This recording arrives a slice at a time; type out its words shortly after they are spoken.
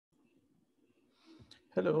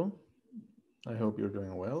Hello, I hope you're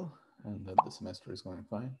doing well and that the semester is going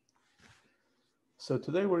fine. So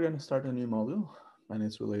today we're going to start a new module and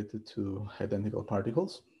it's related to identical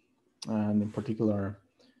particles. And in particular,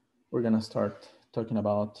 we're going to start talking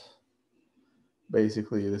about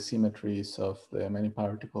basically the symmetries of the many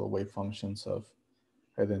particle wave functions of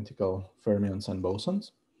identical fermions and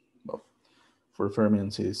bosons. Well, for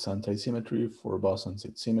fermions it's anti-symmetry, for bosons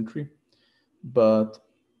it's symmetry. But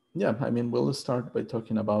yeah, we'll start by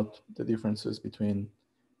talking about the differences between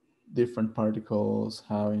different particles,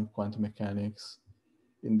 how in quantum mechanics,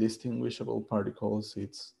 indistinguishable particles,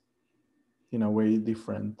 it's in a way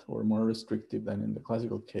different or more restrictive than in the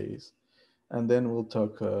classical case. And then we'll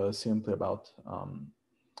talk simply about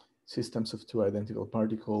systems of two identical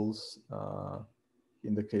particles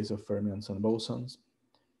in the case of fermions and bosons,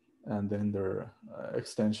 and then their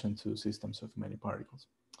extension to systems of many particles.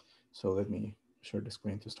 So let me share the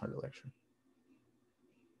screen to start the lecture.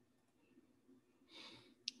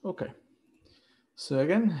 Okay. So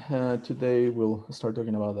again, today we'll start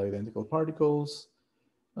talking about identical particles.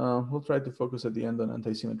 We'll try to focus at the end on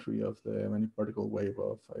anti-symmetry of the many particle wave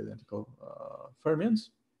of identical fermions.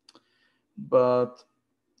 But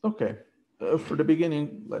okay, for the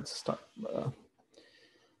beginning, let's start.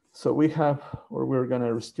 So we're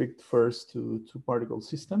gonna restrict first to two particle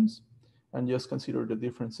systems and just consider the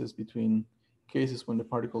differences between cases when the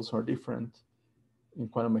particles are different in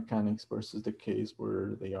quantum mechanics versus the case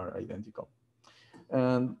where they are identical.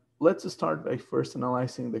 And let's start by first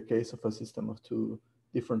analyzing the case of a system of two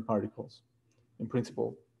different particles. In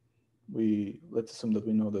principle, let's assume that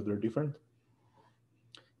we know that they're different.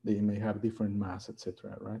 They may have different mass,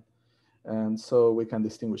 etc., right? And so we can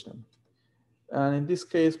distinguish them. And in this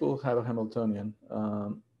case, we'll have a Hamiltonian,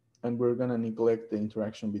 and we're going to neglect the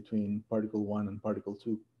interaction between particle 1 and particle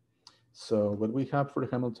 2. So what we have for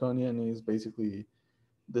the Hamiltonian is basically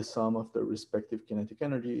the sum of the respective kinetic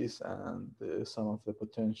energies and the sum of the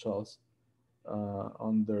potentials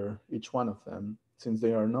under each one of them. Since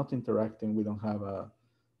they are not interacting, we don't have a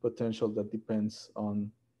potential that depends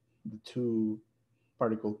on the two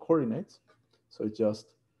particle coordinates. So it's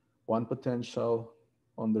just one potential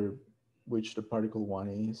under which the particle 1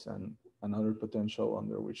 is and another potential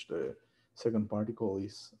under which the second particle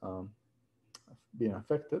is being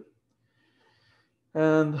affected.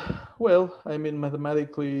 And well,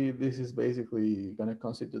 mathematically, this is basically going to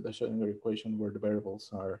constitute a Schrodinger equation where the variables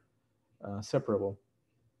are separable.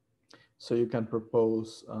 So you can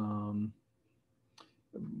propose,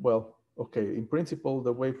 well, okay, in principle,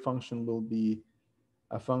 the wave function will be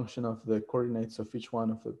a function of the coordinates of each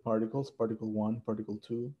one of the particles, particle 1, particle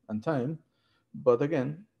 2, and time. But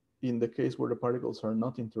again, in the case where the particles are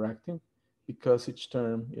not interacting, because each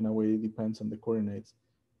term in a way depends on the coordinates,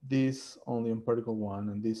 this only in particle 1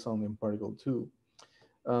 and this only in particle 2,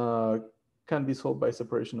 can be solved by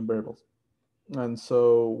separation of variables. And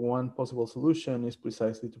so one possible solution is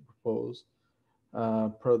precisely to propose a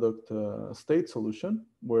product state solution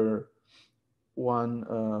where one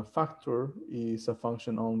factor is a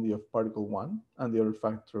function only of particle 1 and the other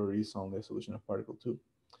factor is only a solution of particle 2.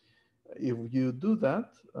 If you do that,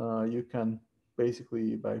 you can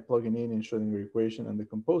basically, by plugging in Schrodinger equation and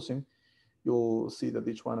decomposing, you'll see that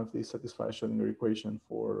each one of these satisfies Schrodinger equation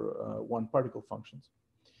for one particle functions.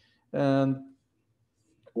 And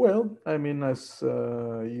well, as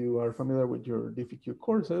you are familiar with your DFQ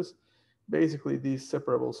courses, basically these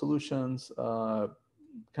separable solutions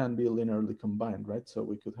can be linearly combined, right? So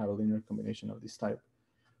we could have a linear combination of this type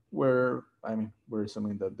where, we're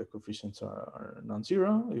assuming that the coefficients are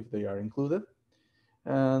non-zero if they are included.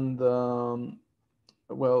 And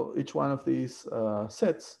well, each one of these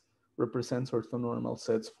sets represents orthonormal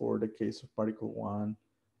sets for the case of particle 1,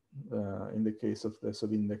 in the case of the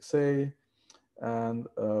subindex A, and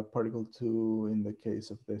particle 2 in the case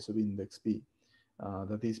of the subindex B.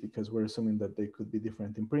 That is because we're assuming that they could be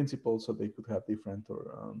different in principle, so they could have different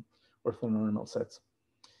or orthonormal sets.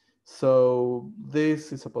 So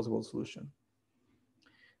this is a possible solution.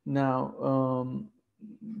 Now,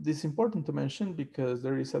 this is important to mention because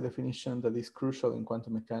there is a definition that is crucial in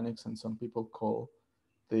quantum mechanics, and some people call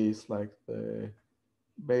this like the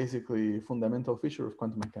basically fundamental feature of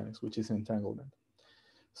quantum mechanics, which is entanglement.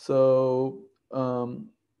 So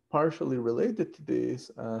partially related to this,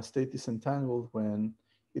 state is entangled when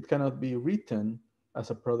it cannot be written as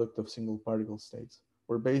a product of single particle states,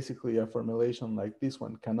 where basically a formulation like this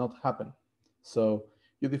one cannot happen. So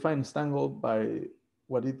you define entangled by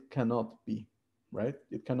what it cannot be, right?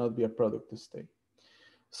 It cannot be a product of state.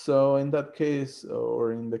 So in that case,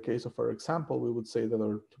 or in the case of our example, we would say that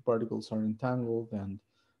our two particles are entangled, and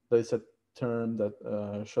there is a term that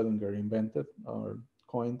Schrodinger invented, or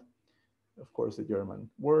coined. Of course, the German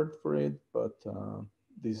word for it, but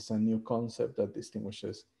this is a new concept that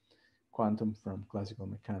distinguishes quantum from classical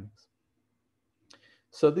mechanics.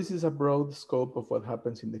 So this is a broad scope of what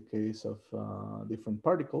happens in the case of different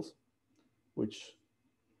particles, which,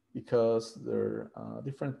 because they're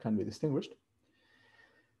different, can be distinguished.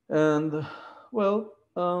 And well,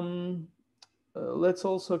 let's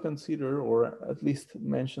also consider, or at least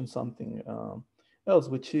mention something else,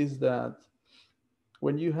 which is that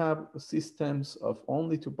when you have systems of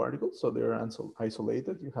only two particles, so they're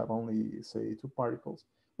isolated, you have only, say, two particles,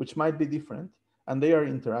 which might be different, and they are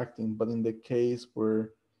interacting, but in the case where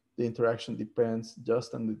the interaction depends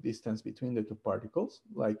just on the distance between the two particles,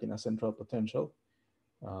 like in a central potential,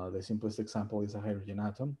 the simplest example is a hydrogen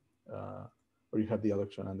atom, where you have the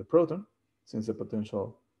electron and the proton, since the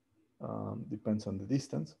potential depends on the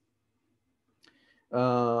distance.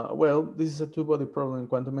 Well, this is a two-body problem in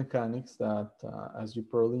quantum mechanics that, as you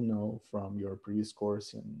probably know from your previous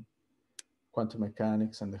course in quantum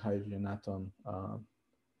mechanics and the hydrogen atom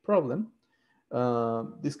problem,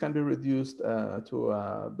 this can be reduced to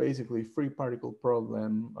a basically free particle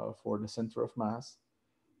problem for the center of mass,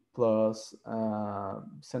 plus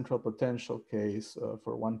central potential case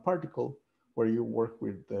for one particle, where you work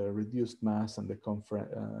with the reduced mass and the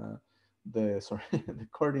the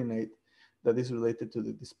coordinate that is related to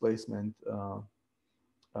the displacement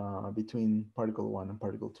between particle 1 and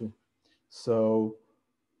particle 2. So,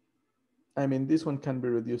 I mean, this one can be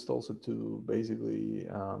reduced also to basically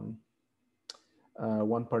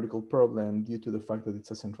one particle problem due to the fact that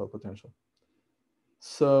it's a central potential.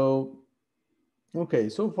 So, okay,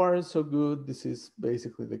 so far so good. This is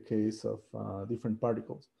basically the case of different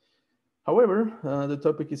particles. However, the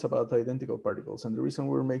topic is about identical particles. And the reason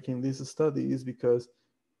we're making this study is because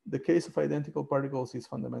the case of identical particles is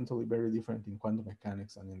fundamentally very different in quantum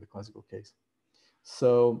mechanics and in the classical case.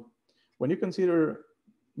 So when you consider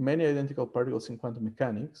many identical particles in quantum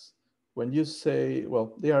mechanics, when you say,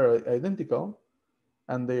 well, they are identical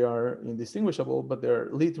and they are indistinguishable, but they're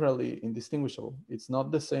literally indistinguishable. It's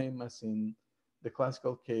not the same as in the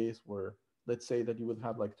classical case where, let's say that you would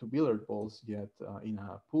have like two billiard balls yet in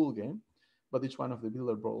a pool game, but each one of the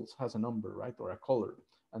billiard balls has a number, right, or a color,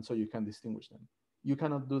 and so you can distinguish them. You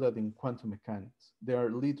cannot do that in quantum mechanics. They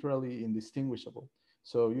are literally indistinguishable.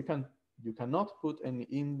 So you cannot put any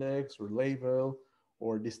index or label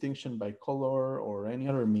or distinction by color or any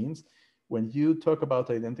other means. When you talk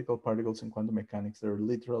about identical particles in quantum mechanics, they're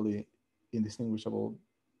literally indistinguishable,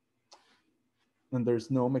 and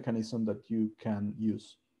there's no mechanism that you can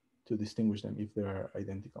use to distinguish them if they are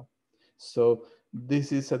identical. So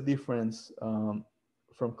this is a difference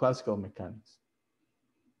from classical mechanics.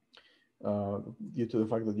 Due to the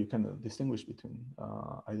fact that you can distinguish between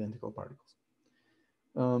identical particles.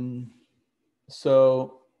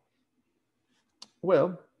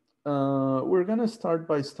 Well, we're gonna start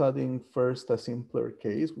by studying first a simpler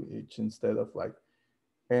case, which instead of like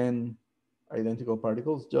n identical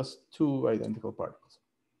particles, just two identical particles,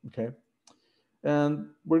 okay? And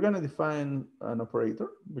we're gonna define an operator,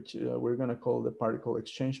 which we're gonna call the particle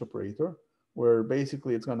exchange operator, where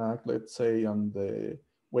basically it's gonna act, let's say, on the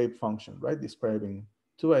wave function, right? Describing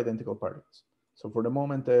two identical particles. So for the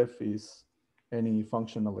moment, f is any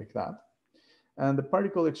function like that. And the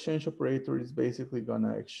particle exchange operator is basically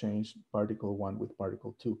gonna exchange particle 1 with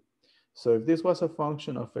particle 2. So if this was a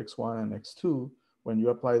function of x1 and x2, when you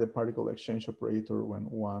apply the particle exchange operator when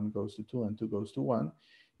 1 goes to 2 and 2 goes to 1,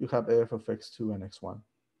 you have f of x2 and x1.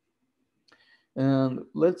 And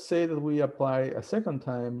let's say that we apply a second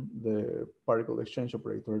time the particle exchange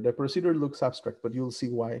operator. The procedure looks abstract, but you'll see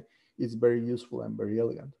why it's very useful and very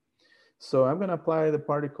elegant. So I'm gonna apply the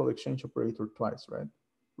particle exchange operator twice, right?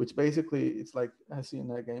 Which basically, it's like as in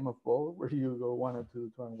a game of ball where you go 1 and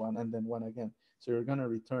 2, 2 and 1, and then 1 again. So you're gonna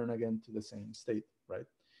return again to the same state, right?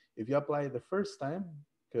 If you apply it the first time,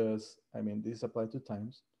 because I mean, this is applied 2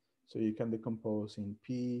 times, so you can decompose in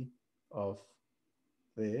P of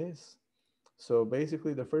this. So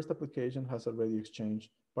basically the first application has already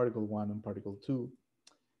exchanged particle 1 and particle 2.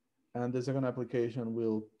 And the second application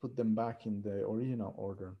will put them back in the original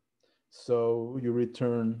order. So you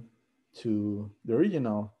return to the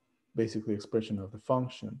original, basically, expression of the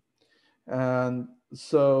function. And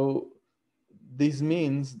so this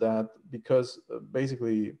means that because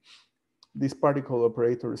basically this particle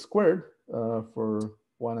operator squared for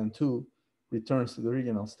 1 and 2 returns to the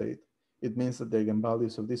original state, it means that the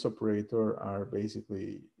eigenvalues of this operator are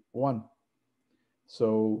basically 1.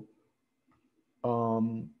 So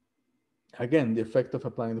again, the effect of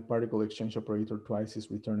applying the particle exchange operator twice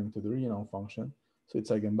is returning to the original function. So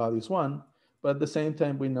its eigenvalue is 1, But at the same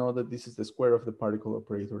time, we know that this is the square of the particle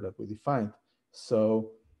operator that we defined.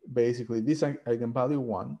 So basically, this eigenvalue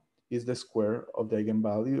 1 is the square of the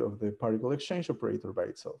eigenvalue of the particle exchange operator by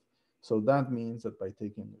itself. So that means that by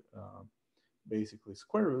taking basically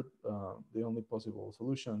square root, the only possible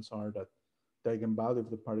solutions are that the eigenvalue of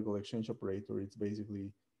the particle exchange operator is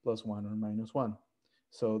basically +1 or -1.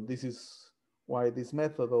 So this is why this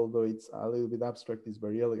method, although it's a little bit abstract, is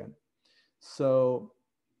very elegant. So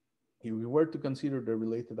if we were to consider the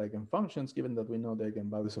related eigenfunctions, given that we know the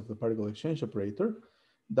eigenvalues of the particle exchange operator,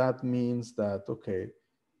 that means that, okay,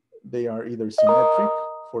 they are either symmetric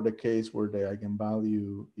for the case where the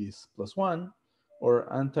eigenvalue is +1,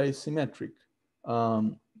 or anti-symmetric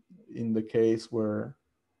in the case where,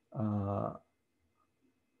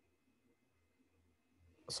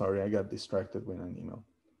 sorry, I got distracted with an email.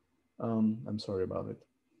 I'm sorry about it.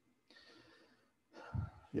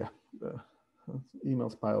 Yeah, the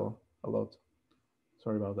emails pile a lot.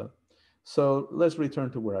 Sorry about that. So let's return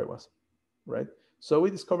to where I was, right? So we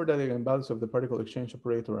discovered that the eigenvalues of the particle exchange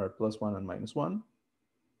operator are +1 and -1.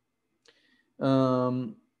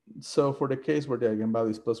 So for the case where the eigenvalue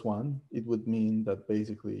is +1, it would mean that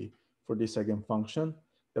basically for this eigenfunction,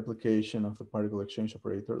 the application of the particle exchange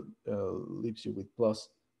operator leaves you with plus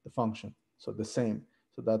the function, so the same.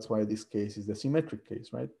 So that's why this case is the symmetric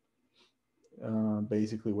case, right?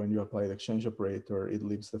 Basically, when you apply the exchange operator, it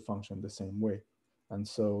leaves the function the same way. And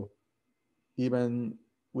so even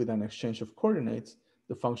with an exchange of coordinates,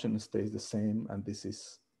 the function stays the same, and this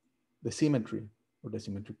is the symmetry or the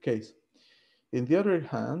symmetric case. In the other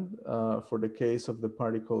hand, for the case of the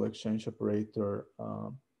particle exchange operator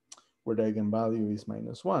where the eigenvalue is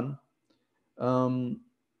 -1,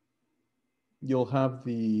 you'll have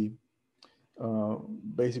the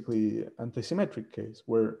basically antisymmetric case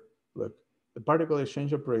where, look, the particle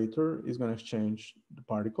exchange operator is going to exchange the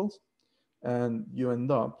particles, and you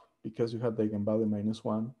end up, because you have the eigenvalue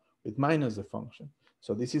 -1, with minus the function.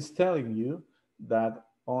 So this is telling you that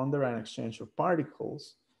under an exchange of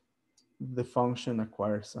particles, the function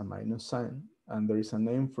acquires a minus sign. And there is a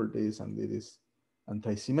name for this, and it is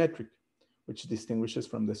antisymmetric, which distinguishes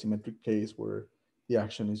from the symmetric case where the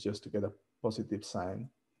action is just to get a positive sign.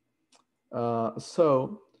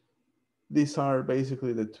 So these are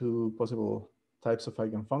basically the two possible types of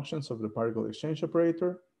eigenfunctions of the particle exchange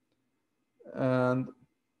operator. And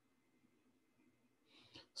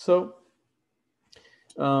so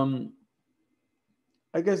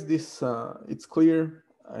I guess this, it's clear,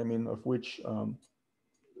 I mean, of which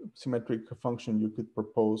symmetric function you could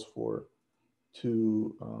propose for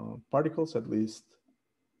two particles, at least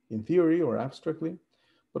in theory or abstractly.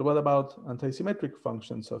 But what about antisymmetric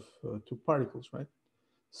functions of two particles, right?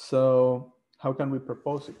 So how can we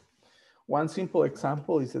propose it? One simple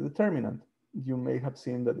example is the determinant. You may have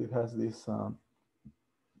seen that it has this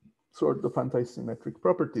sort of antisymmetric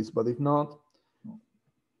properties, but if not,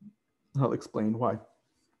 I'll explain why.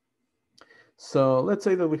 So let's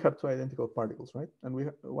say that we have two identical particles, right? And we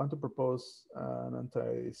want to propose an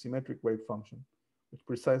antisymmetric wave function, which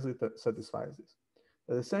precisely satisfies this.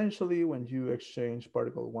 That essentially, when you exchange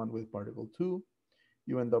particle 1 with particle 2,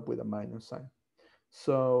 you end up with a minus sign.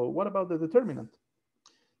 So what about the determinant?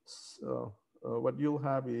 So what you'll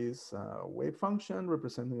have is a wave function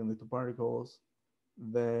representing the two particles.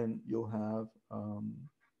 Then you'll have a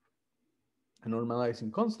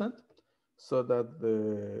normalizing constant, so that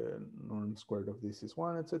the norm squared of this is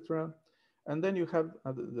 1, etc. And then you have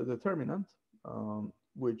the determinant,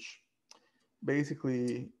 which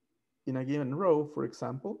basically in a given row, for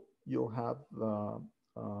example, you'll have the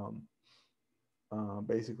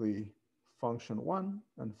basically function 1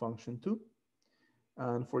 and function 2.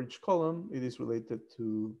 And for each column, it is related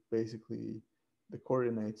to basically the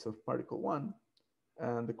coordinates of particle 1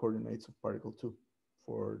 and the coordinates of particle 2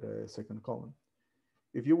 for the second column.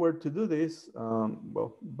 If you were to do this,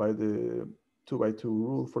 well, by the 2x2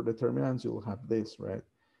 rule for determinants, you'll have this, right?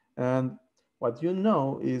 And what you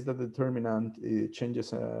know is that the determinant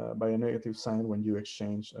changes by a negative sign when you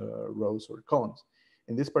exchange rows or columns.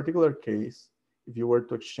 In this particular case, if you were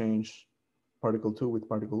to exchange particle 2 with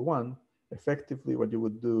particle 1, effectively what you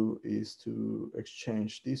would do is to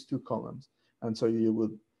exchange these two columns. And so you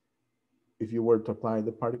would, if you were to apply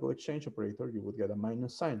the particle exchange operator, you would get a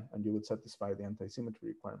minus sign and you would satisfy the antisymmetry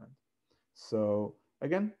requirement. So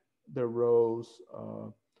again, the rows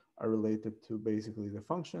are related to basically the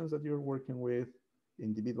functions that you're working with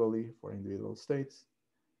individually for individual states.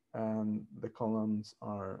 And the columns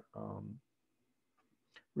are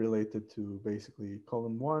related to basically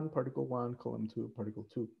column 1, particle 1, column 2, particle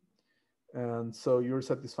 2. And so you're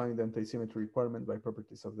satisfying the antisymmetry requirement by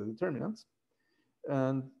properties of the determinants.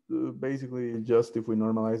 And basically, just if we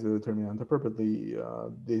normalize the determinant appropriately,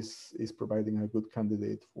 this is providing a good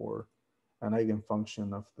candidate for an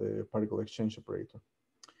eigenfunction of the particle exchange operator.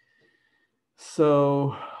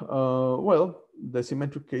 So, well, the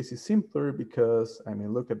symmetric case is simpler because, I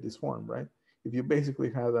mean, look at this form, right? If you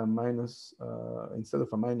basically had a minus, instead of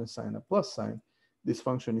a minus sign, a plus sign, this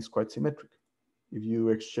function is quite symmetric. If you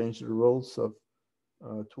exchange the roles of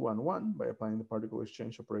 2 and 1 by applying the particle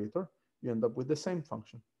exchange operator, you end up with the same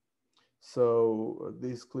function. So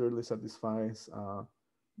this clearly satisfies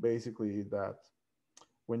basically that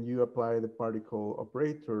when you apply the particle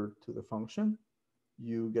operator to the function,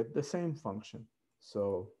 you get the same function.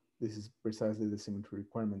 So this is precisely the symmetry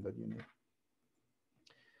requirement that you need.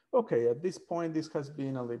 Okay, at this point, this has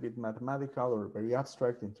been a little bit mathematical or very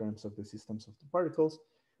abstract in terms of the systems of the particles,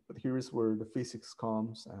 but here is where the physics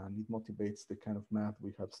comes and it motivates the kind of math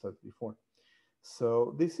we have studied before.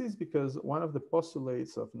 So this is because one of the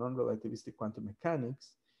postulates of non-relativistic quantum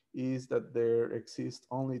mechanics is that there exist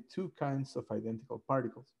only two kinds of identical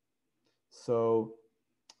particles. So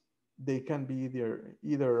they can be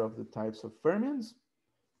either of the types of fermions,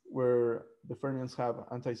 where the fermions have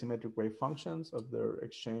antisymmetric wave functions of their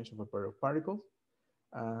exchange of a pair of particles,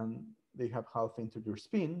 and they have half integer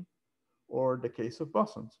spin, or the case of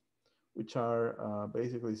bosons, which are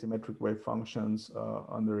basically symmetric wave functions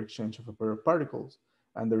on their exchange of a pair of particles,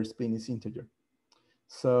 and their spin is integer.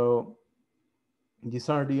 So these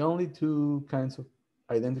are the only two kinds of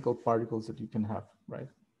identical particles that you can have, right?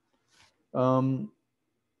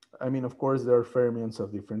 I mean, of course, there are fermions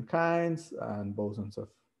of different kinds and bosons of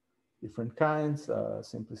different kinds.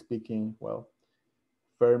 Simply speaking, well,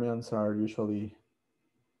 fermions are usually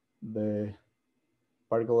the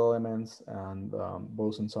particle elements, and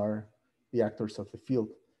bosons are the actors of the field.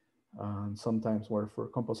 Sometimes where for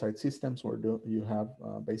composite systems where you have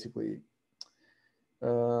basically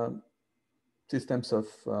systems of,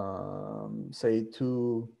 say,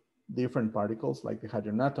 two different particles, like the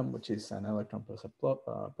hydrogen atom, which is an electron plus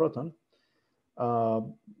a proton,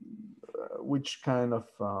 which kind of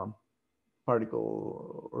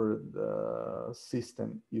particle or the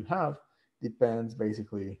system you have depends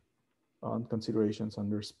basically on considerations on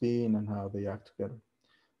their spin and how they act together.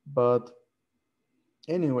 But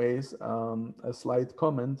anyways, a slight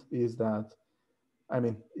comment is that, I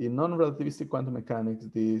mean, in non-relativistic quantum mechanics,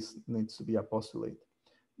 this needs to be a postulate.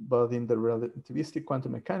 But in the relativistic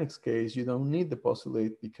quantum mechanics case, you don't need the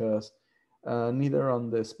postulate because neither on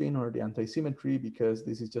the spin or the antisymmetry, because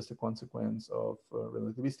this is just a consequence of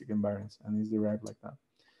relativistic invariance and is derived like that.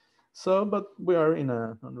 So, but we are in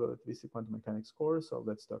a non-relativistic quantum mechanics course, so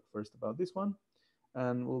let's talk first about this one.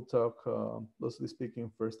 And we'll talk, loosely speaking,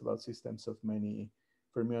 first about systems of many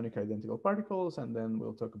fermionic identical particles, and then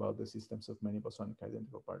we'll talk about the systems of many bosonic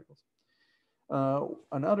identical particles.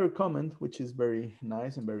 Another comment, which is very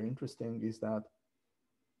nice and very interesting, is that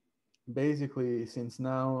basically, since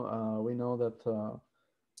now we know that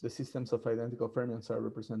the systems of identical fermions are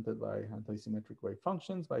represented by antisymmetric wave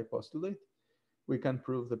functions by postulate, we can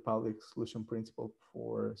prove the Pauli exclusion principle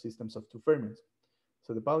for systems of two fermions.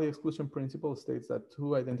 So the Pauli exclusion principle states that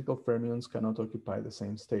two identical fermions cannot occupy the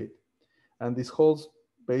same state. And this holds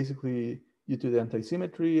basically due to the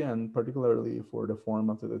antisymmetry, and particularly for the form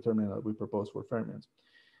of the determinant that we propose for fermions.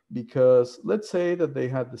 Because let's say that they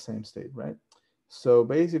had the same state, right? So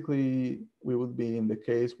basically, we would be in the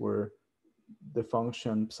case where the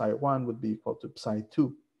function psi1 would be equal to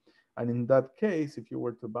psi2. And in that case, if you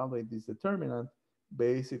were to evaluate this determinant,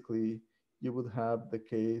 basically, you would have the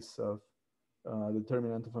case of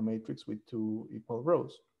determinant of a matrix with two equal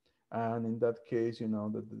rows. And in that case, you know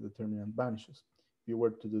that the determinant vanishes. If you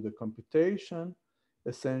were to do the computation,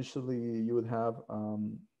 essentially you would have,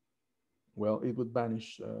 well, it would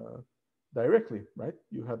vanish directly, right?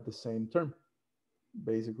 You have the same term,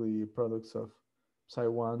 basically products of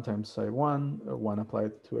psi1 times psi1, one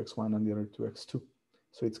applied to x1 and the other to x2.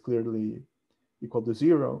 So it's clearly equal to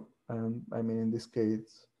 0. And I mean, in this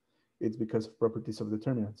case, it's because of properties of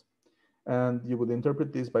determinants. And you would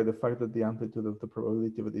interpret this by the fact that the amplitude of the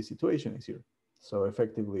probability of this situation is 0. So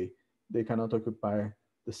effectively, they cannot occupy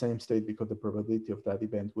the same state because the probability of that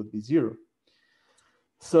event would be 0.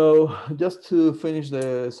 So just to finish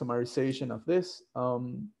the summarization of this,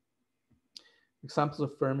 examples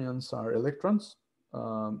of fermions are electrons,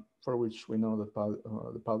 for which we know that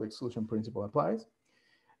the Pauli exclusion principle applies.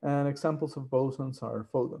 And examples of bosons are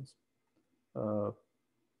photons.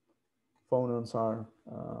 Phonons are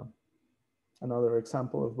another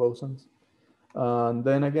example of bosons. And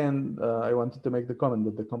then again, I wanted to make the comment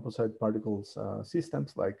that the composite particles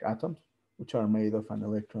systems like atoms, which are made of an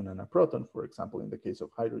electron and a proton, for example, in the case of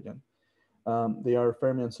hydrogen, They are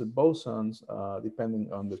fermions and bosons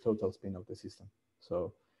depending on the total spin of the system.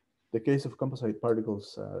 So the case of composite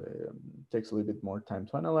particles takes a little bit more time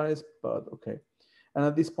to analyze, but okay. And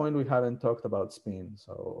at this point, we haven't talked about spin.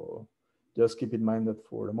 So just keep in mind that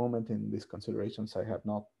for the moment in these considerations, I have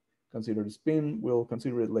not considered spin. We'll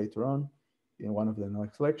consider it later on in one of the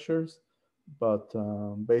next lectures. But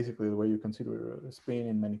basically, the way you consider spin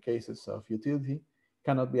in many cases of utility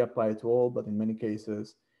cannot be applied to all, but in many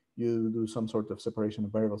cases, you do some sort of separation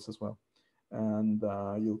of variables as well. And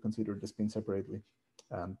you'll consider the spin separately.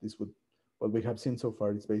 And this would, what we have seen so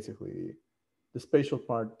far is basically the spatial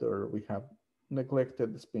part, or we have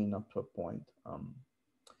neglected the spin up to a point.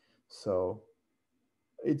 So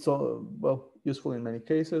it's all, well, useful in many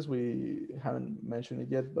cases. We haven't mentioned it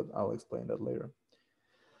yet, but I'll explain that later.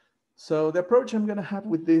 So the approach I'm going to have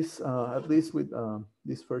with this, at least with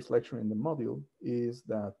this first lecture in the module, is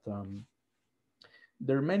that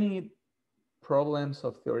there are many problems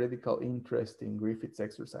of theoretical interest in Griffith's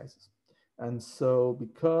exercises. And so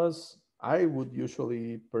because I would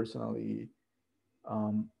usually personally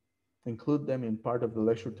include them in part of the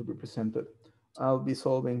lecture to be presented, I'll be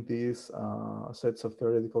solving these sets of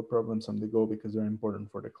theoretical problems on the go because they're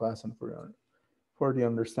important for the class and for the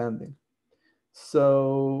understanding.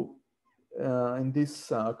 So in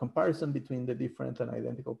this comparison between the different and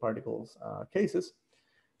identical particles cases,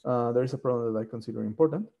 there's a problem that I consider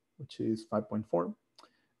important, which is 5.4,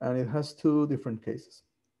 and it has two different cases.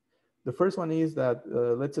 The first one is that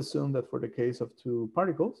let's assume that for the case of two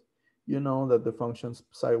particles, you know that the functions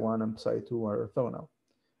psi1 and psi2 are orthogonal,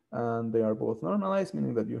 and they are both normalized,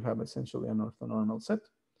 meaning that you have essentially an orthonormal set.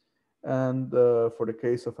 And for the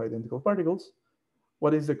case of identical particles,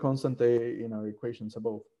 what is the constant A in our equations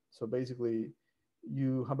above? So basically,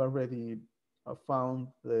 you have already found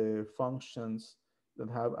the functions that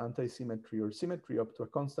have anti-symmetry or symmetry up to a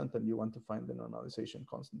constant, and you want to find the normalization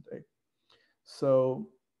constant A. So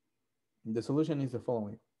the solution is the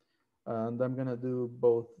following. And I'm going to do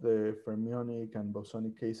both the fermionic and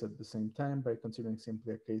bosonic case at the same time by considering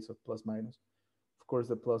simply a case of plus minus. Of course,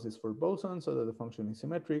 the plus is for bosons, so that the function is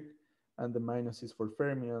symmetric, and the minus is for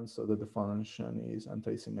fermions, so that the function is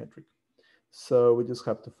anti-symmetric. So we just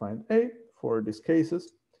have to find A for these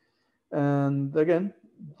cases. And again,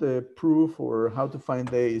 the proof or how to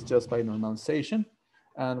find A is just by normalization.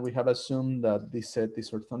 And we have assumed that this set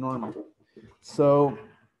is orthonormal. So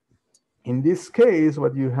in this case,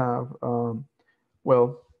 what you have,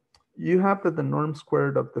 well, you have that the norm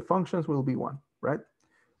squared of the functions will be 1, right?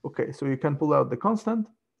 Okay, so you can pull out the constant,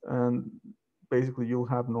 and basically you'll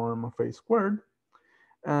have norm of A squared,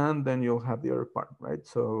 and then you'll have the other part, right?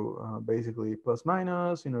 So basically plus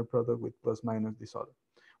minus inner product with plus minus this other.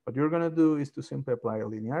 What you're going to do is to simply apply a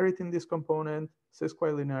linearity in this component,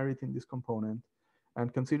 sesquilinearity in this component,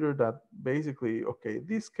 and consider that basically, okay,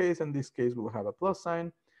 this case and this case will have a plus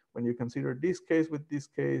sign. When you consider this case with this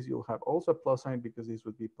case, you'll have also a plus sign because this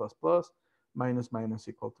would be plus plus, minus minus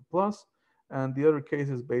equal to plus. And the other case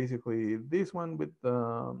is basically this one with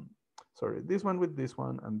this one with this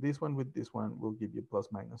one, and this one with this one will give you plus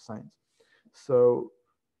minus signs. So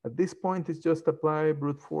at this point, it's just apply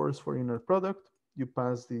brute force for inner product. You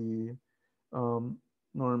pass the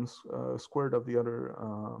norms squared of the other,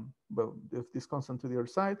 well, if this constant to the other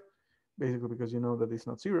side, basically because you know that it's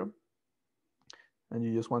not 0. And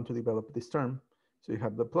you just want to develop this term. So you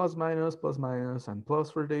have the plus minus, and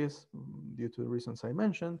plus for this, due to the reasons I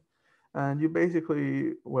mentioned. And you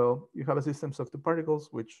basically, well, you have a system of the particles,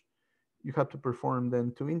 which you have to perform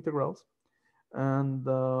then two integrals. And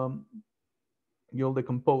you'll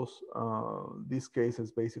decompose these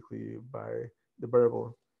cases basically by the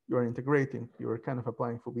variable you are integrating. You're kind of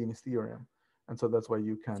applying Fubini's theorem. And so that's why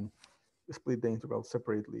you can split the integral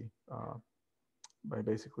separately by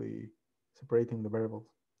basically separating the variables.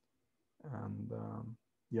 And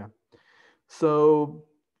yeah, so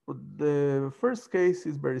the first case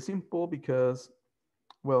is very simple because,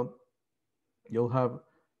 well, you'll have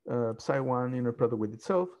psi1 inner product with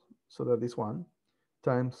itself, so that is 1,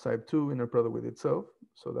 times psi2 inner product with itself,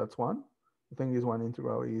 so that's 1. The thing is, one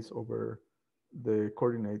integral is over the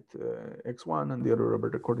coordinate x1 and the other over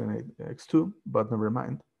the coordinate x2, but never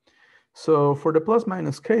mind. So for the plus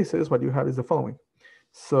minus cases, what you have is the following.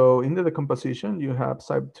 So in the decomposition, you have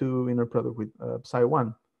psi2 inner product with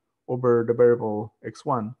psi1 over the variable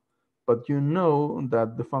x1, but you know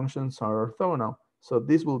that the functions are orthogonal, so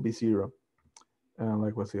this will be 0,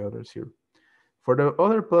 likewise the others here. For the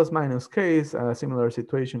other plus minus case, a similar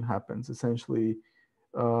situation happens. Essentially,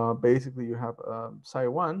 basically you have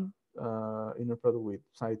psi1 inner product with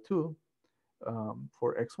psi2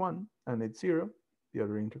 for x1, and it's 0. The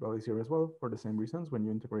other integral is 0 as well for the same reasons when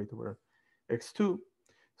you integrate over x2.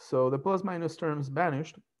 So the plus minus terms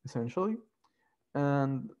vanished essentially.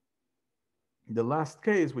 And the last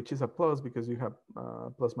case, which is a plus because you have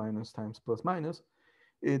plus minus times plus minus,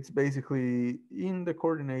 it's basically in the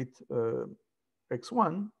coordinate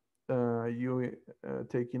x1, you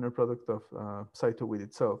take inner product of psi2 with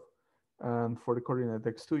itself. And for the coordinate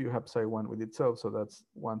x2, you have psi1 with itself. So that's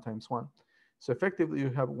 1 times 1. So effectively,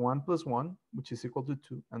 you have 1 plus 1, which is equal to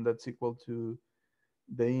 2. And that's equal to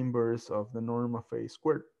the inverse of the norm of a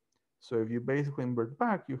squared. So if you basically invert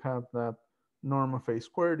back, you have that norm of a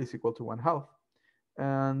squared is equal to 1/2.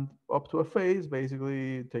 And up to a phase,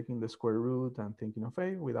 basically taking the square root and thinking of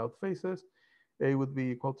a without phases, a would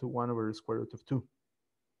be equal to 1 over the square root of 2.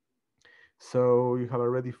 So you have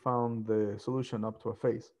already found the solution up to a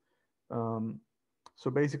phase. So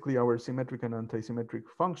basically our symmetric and antisymmetric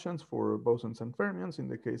functions for bosons and fermions, in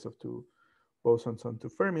the case of two bosons and two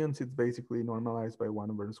fermions, it's basically normalized by 1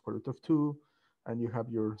 over the square root of 2, and you have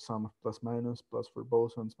your sum of plus minus, plus for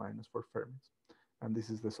bosons, minus for fermions. And this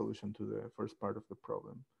is the solution to the first part of the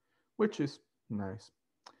problem, which is nice.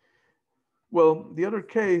 Well, the other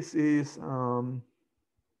case is,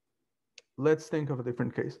 let's think of a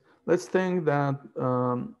different case. Let's think that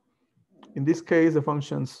in this case, the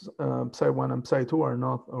functions psi1 and psi2 are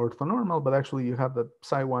not orthonormal, but actually you have that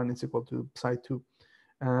psi1 is equal to psi2,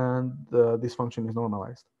 and this function is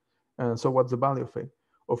normalized. And so what's the value of a?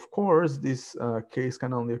 Of course, this case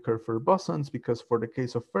can only occur for bosons, because for the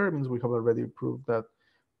case of fermions, we have already proved that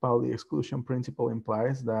Pauli exclusion principle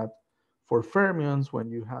implies that for fermions, when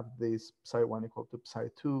you have this psi1 equal to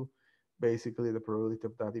psi2, basically the probability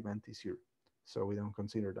of that event is 0. So we don't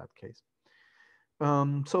consider that case.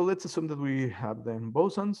 So let's assume that we have then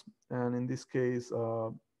bosons, and in this case,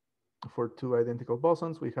 for two identical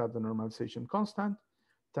bosons, we have the normalization constant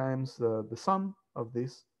times the sum of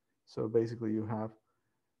this. So basically you have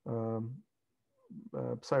psi1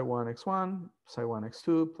 x1, psi1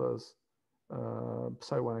 x2 plus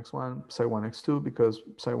psi1 x1, psi1 x2, because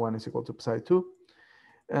psi1 is equal to psi2.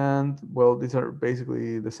 And well, these are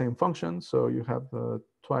basically the same function. So you have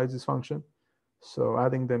twice this function. So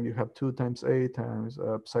adding them, you have 2 times a times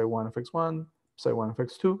psi1 of x1, psi1 of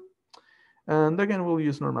x2. And again, we'll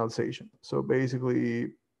use normalization. So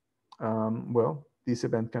basically, well, this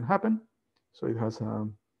event can happen. So it has,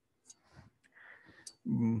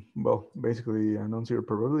 well, basically a non-zero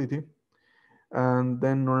probability. And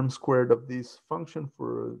then norm squared of this function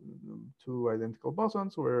for two identical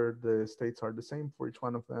bosons where the states are the same for each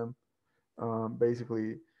one of them.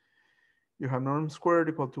 Basically, you have norm squared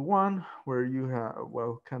equal to 1, where you have,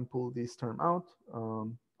 well, can pull this term out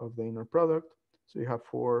of the inner product. So you have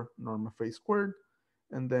 4 norm of a squared,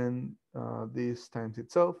 and then this times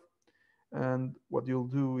itself. And what you'll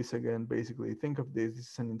do is, again, basically think of this. This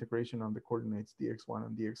is an integration on the coordinates dx1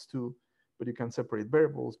 and dx2, but you can separate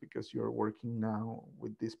variables because you're working now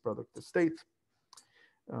with this product of states.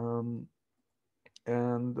 Well,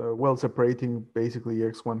 separating basically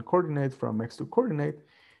x1 coordinate from x2 coordinate,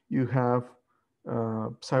 you have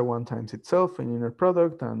psi1 times itself in inner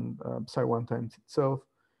product, and psi1 times itself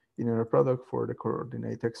in inner product for the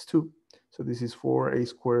coordinate x2. So this is 4a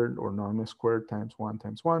squared, or norm squared, times 1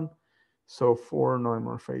 times 1. So 4 norm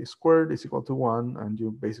of a squared is equal to 1, and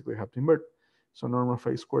you basically have to invert. So norm of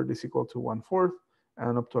a squared is equal to 1/4,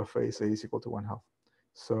 and up to a phase a is equal to 1/2.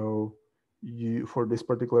 So for this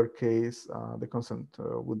particular case, the constant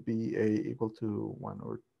would be a equal to 1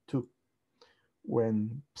 or 2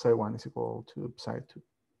 when psi1 is equal to psi2.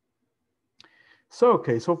 So,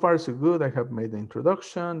 okay, so far so good. I have made the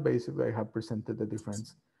introduction. Basically, I have presented the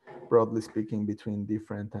difference, broadly speaking, between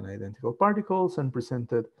different and identical particles, and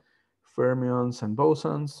presented fermions and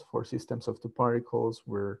bosons for systems of two particles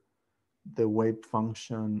where the wave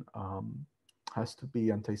function has to be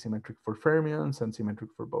antisymmetric for fermions and symmetric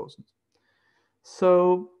for bosons.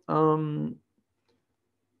 So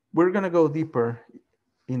we're going to go deeper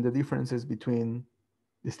in the differences between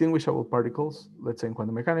distinguishable particles, let's say in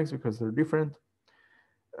quantum mechanics, because they're different,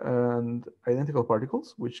 and identical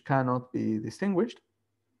particles, which cannot be distinguished,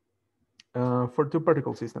 for two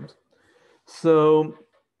particle systems. So,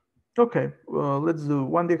 okay, well, let's do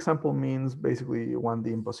 1D example means basically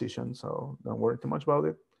 1D imposition, so don't worry too much about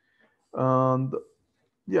it. And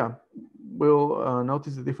yeah, we'll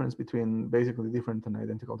notice the difference between basically different and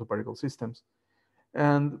identical two particle systems.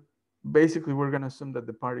 And basically, we're going to assume that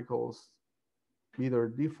the particles either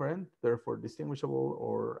different, therefore distinguishable,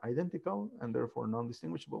 or identical, and therefore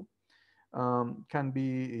non-distinguishable, can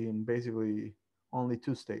be in basically only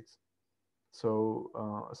two states.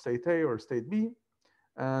 So state A or state B,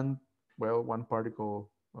 and well, one particle,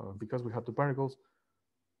 because we have two particles,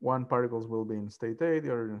 one particles will be in state A,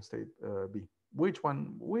 the other in state B. Which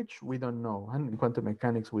one, which we don't know. And in quantum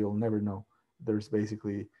mechanics, we'll never know. There's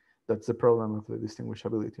basically, that's the problem of the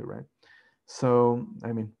distinguishability, right? So,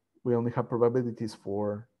 I mean, we only have probabilities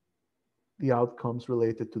for the outcomes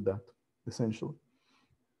related to that, essentially.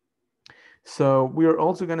 So we are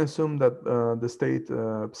also going to assume that the state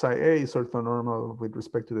psi A is orthonormal with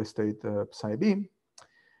respect to the state psi B.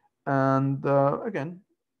 And again,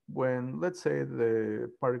 when let's say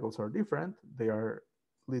the particles are different, they are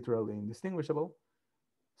literally indistinguishable.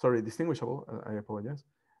 Sorry, distinguishable, I apologize.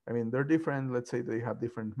 I mean, they're different. Let's say they have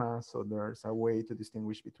different mass, so there's a way to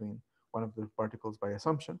distinguish between one of the particles by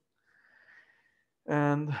assumption.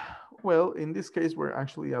 And well, in this case, we're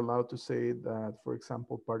actually allowed to say that, for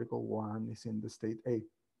example, particle one is in the state A.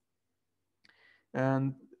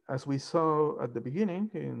 And as we saw at the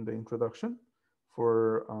beginning in the introduction,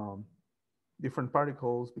 for different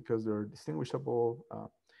particles, because they're distinguishable,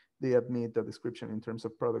 they admit a description in terms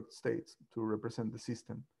of product states to represent the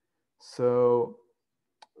system. So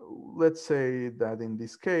let's say that in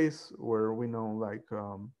this case, where we know like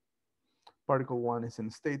particle one is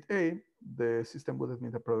in state A, the system would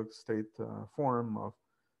admit a product state form of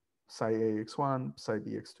psi A x1, psi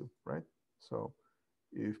B x2, right? So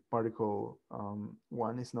if particle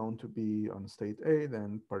one is known to be on state A,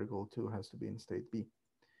 then particle two has to be in state B.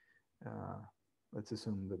 Let's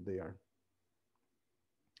assume that they are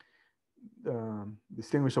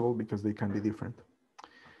distinguishable because they can be different.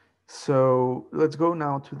 So let's go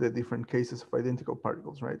now to the different cases of identical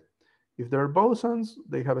particles, right? If they're bosons,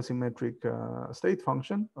 they have a symmetric state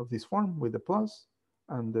function of this form with the plus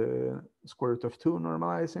and the square root of 2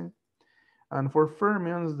 normalizing. And for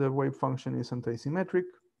fermions, the wave function is antisymmetric.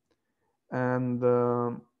 And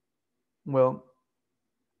well,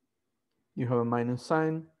 you have a minus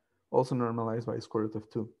sign, also normalized by square root of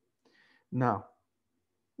 2. Now,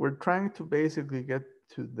 we're trying to basically get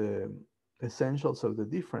to the essentials of the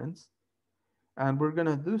difference. And we're going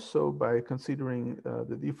to do so by considering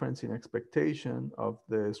the difference in expectation of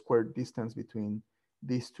the squared distance between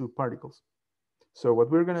these two particles. So what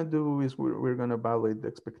we're going to do is we're going to evaluate the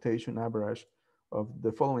expectation average of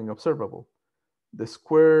the following observable: the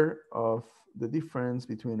square of the difference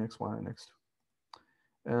between x1 and x2.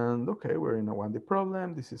 And okay, we're in a 1D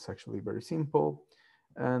problem. This is actually very simple.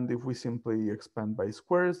 And if we simply expand by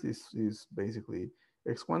squares, this is basically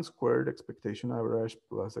x1 squared expectation average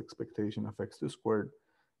plus expectation of x2 squared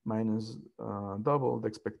minus double the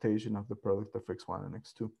expectation of the product of x1 and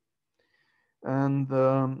x2.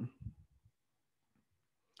 And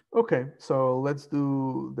okay, so let's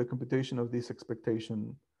do the computation of these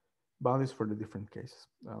expectation values for the different cases.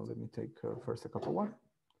 Let me take first a couple one.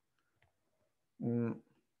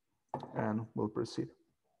 And we'll proceed.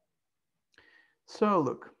 So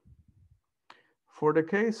look, for the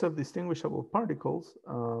case of distinguishable particles,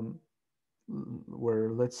 where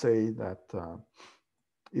let's say that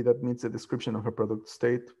it admits a description of a product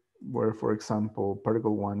state, where, for example,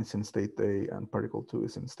 particle one is in state A and particle two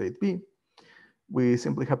is in state B, we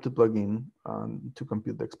simply have to plug in to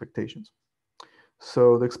compute the expectations.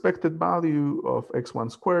 So the expected value of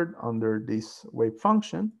x1 squared under this wave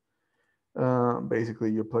function,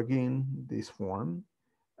 basically you plug in this form,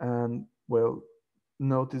 and well,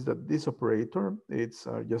 notice that this operator, it's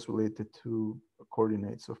just related to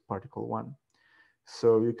coordinates of particle one.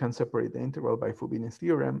 So you can separate the integral by Fubini's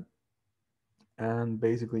theorem and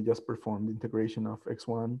basically just perform the integration of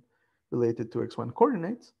x1 related to x1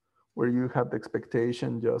 coordinates, where you have the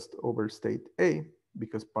expectation just over state A,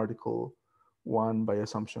 because particle one by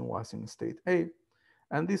assumption was in state A.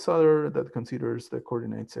 And this other that considers the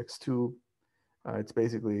coordinates x2, it's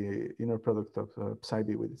basically inner product of psi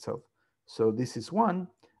b with itself. So this is 1,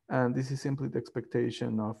 and this is simply the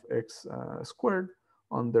expectation of x squared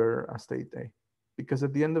under a state A. Because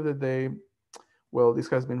at the end of the day, well, this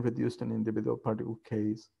has been reduced to an individual particle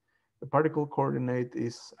case. The particle coordinate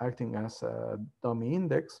is acting as a dummy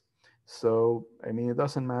index. So, I mean, it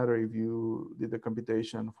doesn't matter if you did the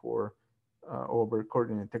computation for over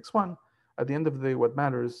coordinate x1. At the end of the day, what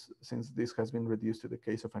matters, since this has been reduced to the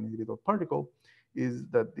case of an individual particle, is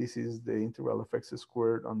that this is the integral of x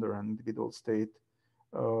squared under an individual state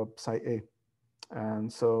psi a.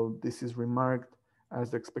 And so this is remarked as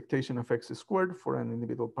the expectation of x squared for an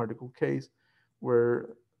individual particle case, where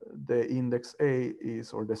the index a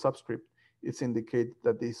is, or the subscript, it's indicate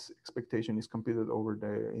that this expectation is computed over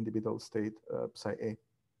the individual state psi a.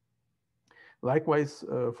 Likewise,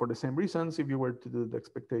 for the same reasons, if you were to do the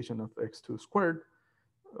expectation of x2 squared,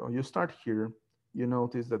 you start here, you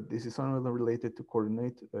notice that this is only related to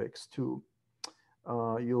coordinate x2.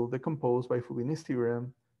 You'll decompose by Fubini's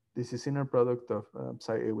theorem This is inner product of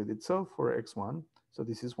psi A with itself for x1. So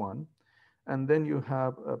this is 1. And then you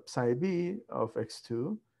have psi B of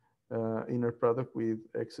x2, inner product with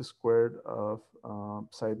x squared of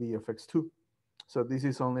psi B of x2. So this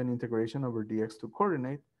is only an integration over the x2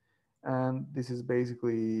 coordinate. And this is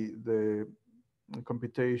basically the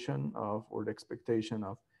computation of, or the expectation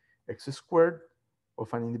of x squared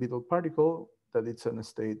of an individual particle that it's in a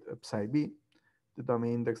state of psi B. The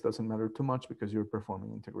dummy index doesn't matter too much because you're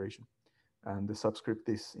performing integration. And the subscript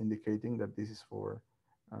is indicating that this is for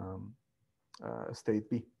state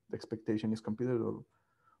B. The expectation is computed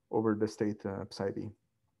over the state psi B.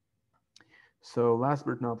 So last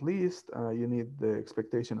but not least, you need the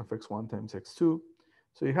expectation of x1 times x2.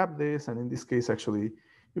 So you have this, and in this case, actually,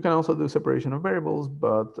 you can also do separation of variables,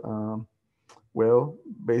 but well,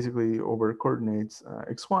 basically over coordinates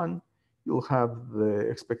x1, you'll have the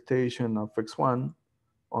expectation of x1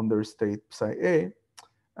 under state psi A,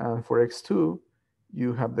 and for x2,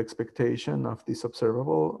 you have the expectation of this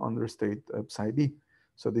observable under state psi B.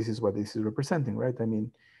 So this is what this is representing, right? I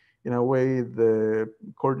mean, in a way, the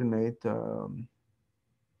coordinate for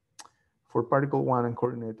particle 1 and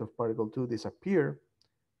coordinate of particle 2 disappear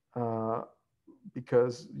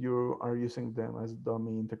because you are using them as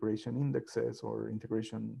dummy integration indexes or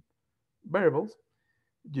integration variables.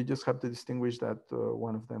 You just have to distinguish that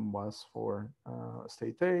one of them was for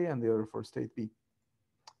state A and the other for state B.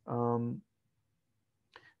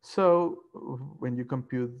 So when you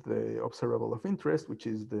compute the observable of interest, which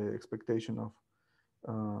is the expectation of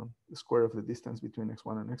the square of the distance between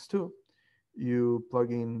x1 and x2, you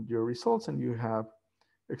plug in your results and you have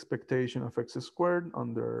expectation of x squared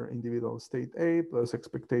under individual state A plus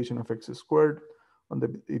expectation of x squared on the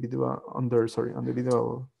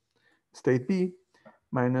individual state B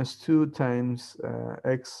minus 2 times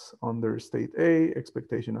x under state A,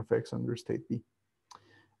 expectation of x under state B.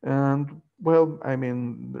 And well, I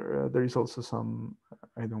mean, there is also some,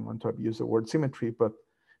 I don't want to abuse the word symmetry, but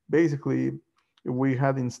basically we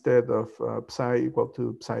had instead of psi equal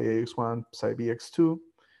to psi ax1, psi bx2,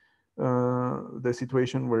 the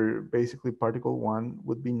situation where basically particle 1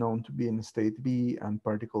 would be known to be in state B and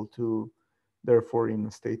particle 2, therefore in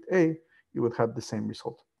state A, you would have the same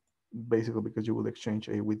result. Basically because you would exchange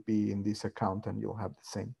A with B in this account and you'll have the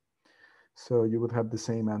same. So you would have the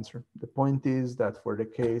same answer. The point is that for the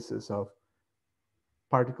cases of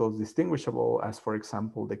particles distinguishable, as for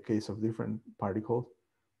example, the case of different particles,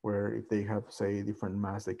 where if they have, say, different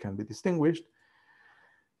mass, they can be distinguished,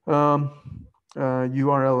 you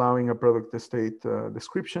are allowing a product state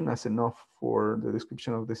description as enough for the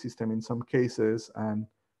description of the system in some cases, and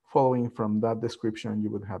following from that description, you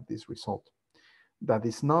would have this result. That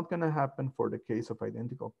is not going to happen for the case of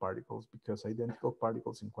identical particles, because identical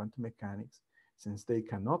particles in quantum mechanics, since they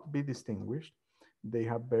cannot be distinguished, they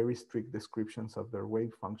have very strict descriptions of their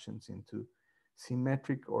wave functions into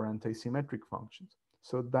symmetric or anti-symmetric functions.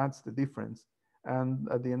 So that's the difference. And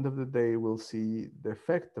at the end of the day, we'll see the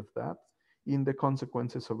effect of that in the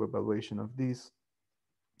consequences of evaluation of this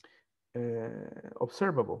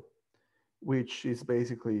observable, which is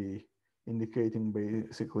basically indicating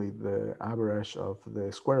the average of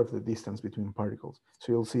the square of the distance between particles.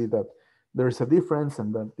 So you'll see that there's a difference,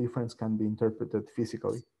 and that difference can be interpreted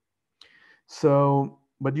physically. So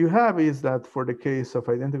what you have is that for the case of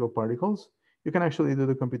identical particles, you can actually do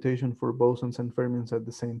the computation for bosons and fermions at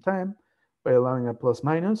the same time by allowing a plus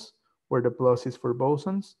minus, where the plus is for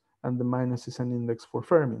bosons and the minus is an index for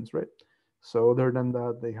fermions, right? So other than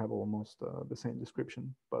that, they have almost the same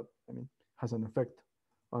description, but I mean, has an effect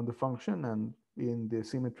on the function and in the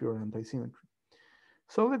symmetry or anti-symmetry.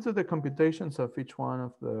 So let's do the computations of each one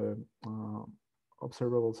of the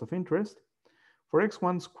observables of interest. For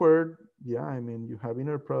x1 squared, yeah, I mean, you have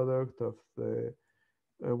inner product of the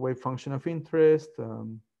wave function of interest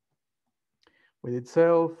with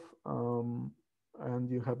itself, and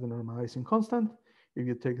you have the normalizing constant. If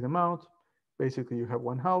you take them out, basically you have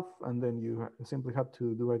 1/2, and then you simply have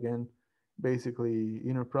to do again basically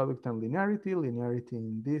inner product and linearity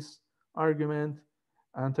in this argument,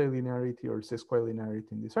 anti-linearity or square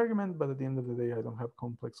linearity in this argument, but at the end of the day, I don't have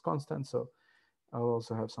complex constants, so I'll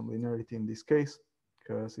also have some linearity in this case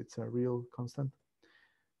because it's a real constant,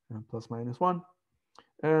 plus minus 1.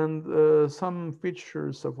 And some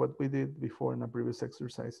features of what we did before in a previous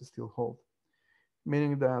exercise still hold,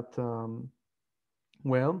 meaning that,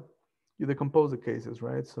 well, you decompose the cases,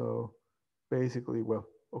 right? So basically, well,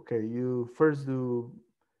 okay, you first do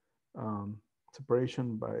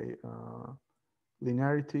separation by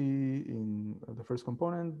linearity in the first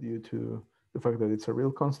component due to the fact that it's a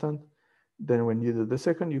real constant. Then when you do the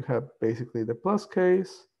second, you have basically the plus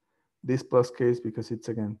case, This plus case, because it's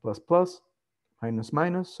again plus plus, minus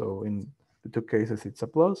minus. So in the two cases, it's a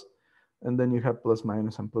plus. And then you have plus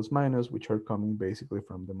minus and plus minus, which are coming basically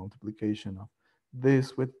from the multiplication of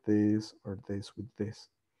this with this or this with this.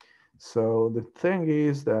 So the thing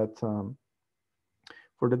is that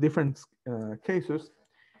for the different cases,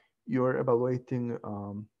 you're evaluating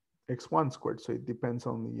x1 squared. So it depends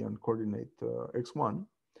only on coordinate x1.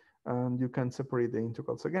 And you can separate the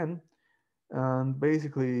integrals again. And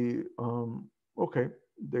basically, okay,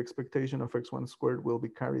 the expectation of x1 squared will be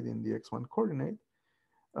carried in the x1 coordinate.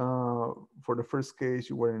 For the first case,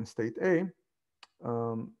 you were in state A.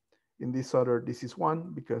 In this other, this is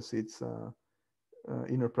 1 because it's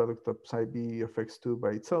inner product of psi b of x2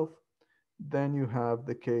 by itself. Then you have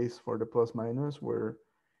the case for the plus minus where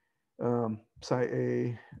psi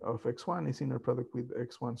a of x1 is inner product with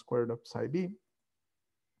x1 squared of psi b.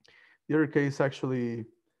 The other case actually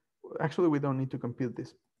we don't need to compute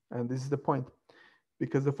this. And this is the point,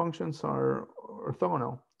 because the functions are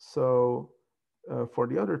orthogonal. So for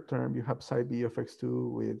the other term, you have psi b of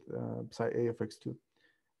x2 with psi a of x2.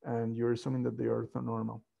 And you're assuming that they are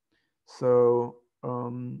orthonormal. So,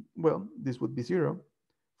 well, this would be 0.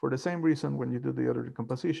 For the same reason, when you do the other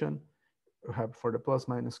decomposition, you have for the plus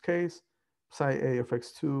minus case, psi a of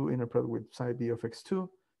x2 inner product with psi b of x2.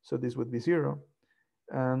 So this would be 0.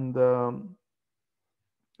 And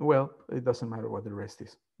well, it doesn't matter what the rest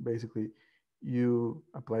is. Basically, you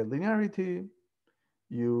apply linearity,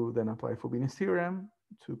 you then apply Fubini's theorem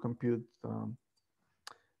to compute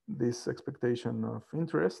this expectation of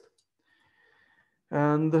interest.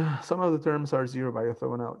 And some of the terms are 0 by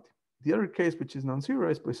orthogonality. The other case, which is non-zero,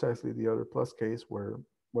 is precisely the other plus case where,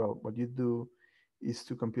 well, what you do is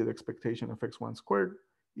to compute expectation of x1 squared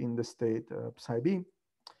in the state psi b.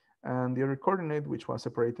 And the other coordinate, which was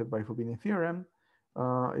separated by Fubini theorem,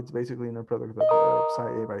 it's basically inner product of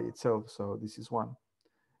psi a by itself. So this is 1.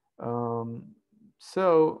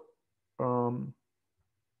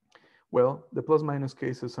 Well, the plus minus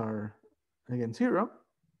cases are again 0.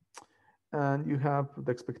 And you have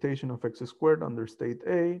the expectation of x squared under state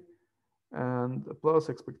A and plus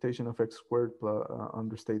expectation of x squared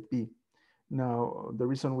under state B. Now, the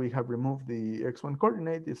reason we have removed the x1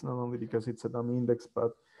 coordinate is not only because it's a dummy index,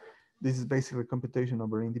 but this is basically computation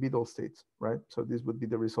over individual states, right? So this would be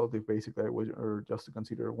the result if basically I were just to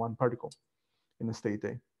consider one particle in a state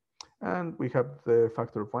A. And we have the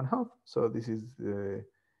factor of 1/2. So this is the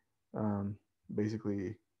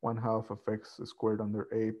basically 1/2 of x squared under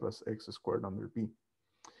A plus x squared under B.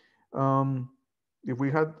 If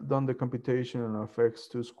we had done the computation of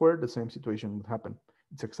x2 squared, the same situation would happen.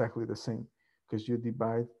 It's exactly the same because you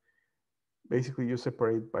divide, basically you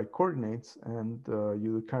separate by coordinates and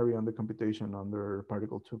you carry on the computation under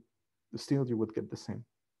particle 2. Still, you would get the same.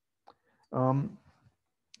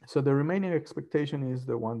 So the remaining expectation is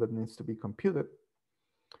the one that needs to be computed,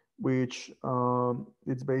 which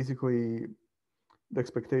it's basically the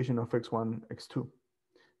expectation of x1, x2.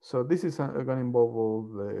 So this is going to involve all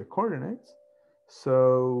the coordinates.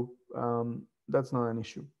 So that's not an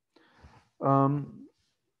issue.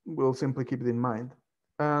 We'll simply keep it in mind.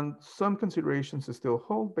 And some considerations still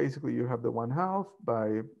hold. Basically, you have the 1/2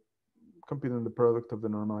 by computing the product of the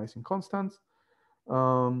normalizing constants.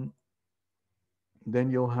 Then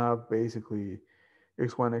you'll have basically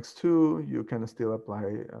x1, x2. You can still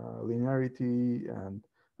apply linearity and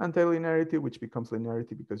anti-linearity, which becomes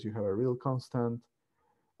linearity because you have a real constant.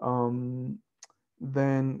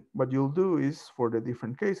 Then what you'll do is for the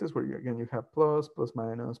different cases where you have plus, plus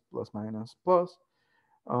minus, plus minus, plus,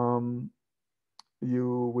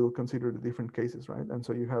 you will consider the different cases, right? And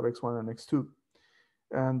so you have x1 and x2.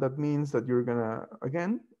 And that means that you're gonna,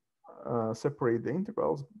 again, separate the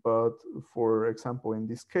integrals. But for example, in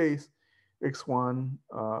this case, x1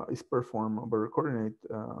 is performed over coordinate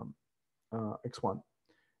x1.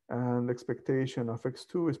 And expectation of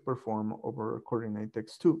x2 is performed over coordinate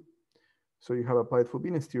x2. So you have applied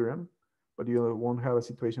Fubini's theorem, but you won't have a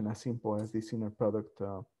situation as simple as this inner product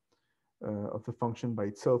of the function by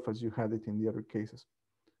itself as you had it in the other cases,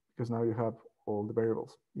 because now you have all the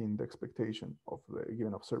variables in the expectation of the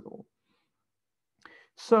given observable.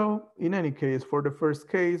 So in any case, for the first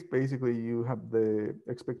case, basically you have the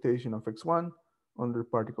expectation of x1 under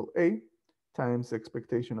particle A times the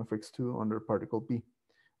expectation of x2 under particle B.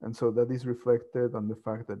 And so that is reflected on the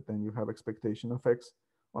fact that then you have expectation of x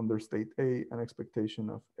under state A and expectation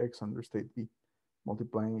of x under state B,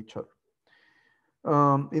 multiplying each other.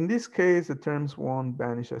 In this case, the terms won't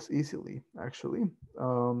vanish as easily, actually,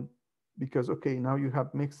 because, okay, now you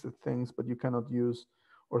have mixed things, but you cannot use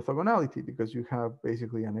orthogonality because you have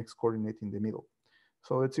basically an x coordinate in the middle.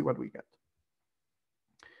 So let's see what we get.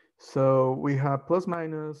 So we have plus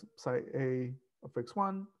minus psi a of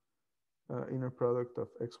x1, inner product of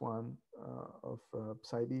x1 of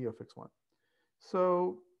psi b of x1.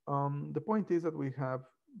 So the point is that we have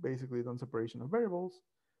basically done separation of variables.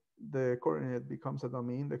 The coordinate becomes a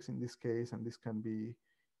dummy index in this case, and this can be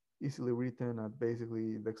easily written at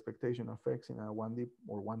basically the expectation of x in a 1D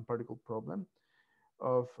or one particle problem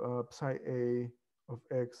of psi a of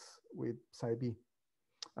x with psi b.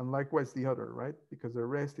 And likewise the other, right? Because the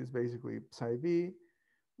rest is basically psi b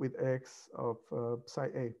with x of psi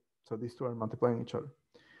a. So these two are multiplying each other.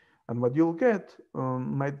 And what you'll get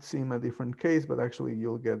might seem a different case, but actually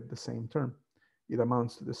you'll get the same term. It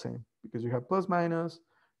amounts to the same because you have plus minus,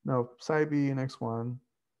 now psi b in x1,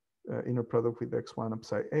 inner product with x1 of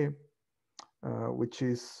psi a, which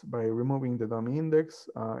is by removing the dummy index,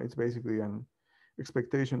 it's basically an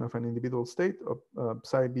expectation of an individual state of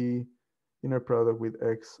psi b inner product with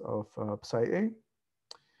x of psi a.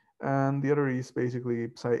 And the other is basically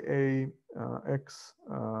psi a x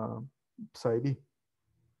psi b.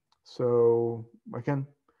 So again,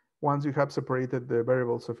 once you have separated the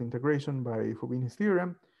variables of integration by Fubini's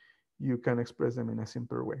theorem, you can express them in a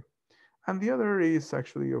simpler way. And the other is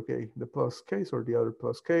actually, okay, the plus case or the other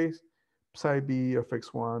plus case, psi b of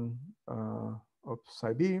x1 of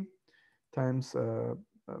psi b times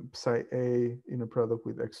psi a inner product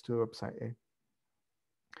with x2 of psi a.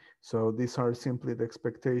 So these are simply the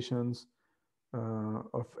expectations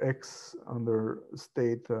of x under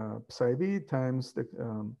state psi b times the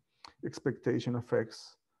expectation of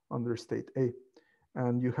x under state a.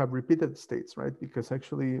 And you have repeated states, right? Because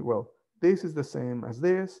actually, well, this is the same as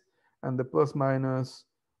this, and the plus minus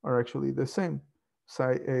are actually the same.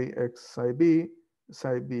 Psi a x psi b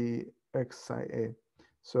x psi a.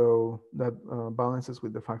 So that balances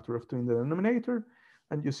with the factor of 2 in the denominator,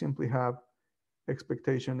 and you simply have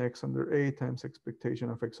expectation x under a times expectation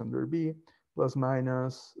of x under b plus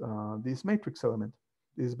minus this matrix element.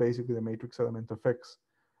 This is basically the matrix element of x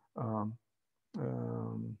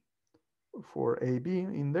for AB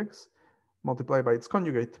index multiplied by its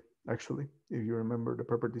conjugate, actually, if you remember the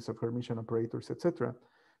properties of Hermitian operators, etc.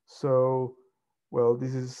 So, well,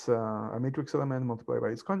 this is a matrix element multiplied by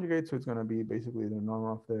its conjugate, so it's going to be basically the norm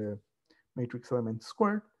of the matrix element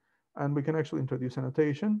squared. And we can actually introduce a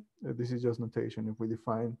notation. This is just notation. If we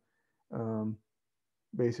define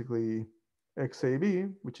basically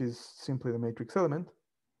XAB, which is simply the matrix element,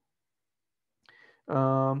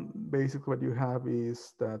 basically what you have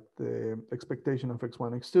is that the expectation of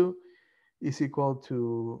x1, x2 is equal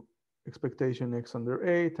to expectation x under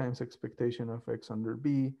a times expectation of x under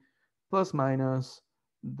b plus minus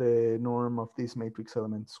the norm of this matrix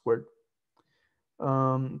element squared.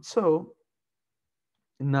 So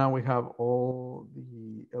now we have all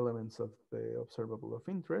the elements of the observable of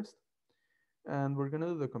interest, and we're going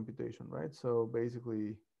to do the computation, right? So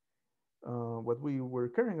basically, what we were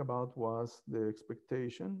caring about was the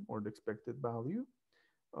expectation or the expected value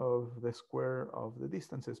of the square of the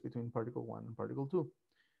distances between particle 1 and particle 2.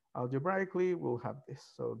 Algebraically, we'll have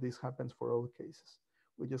this. So this happens for all cases.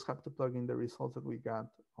 We just have to plug in the results that we got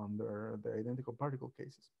under the identical particle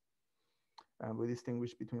cases. And we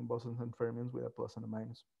distinguish between bosons and fermions with a plus and a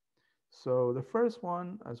minus. So the first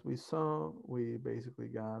one, as we saw, we basically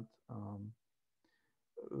got,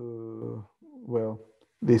 well,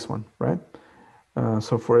 this one, right?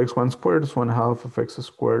 So for x1 squared, it's 1/2 of x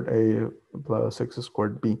squared a plus x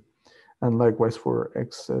squared b. And likewise for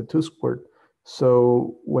x2 squared.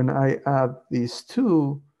 So when I add these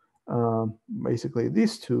two, basically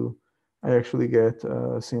these two, I actually get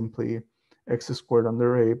simply x squared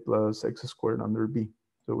under a plus x squared under b,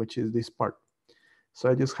 so which is this part. So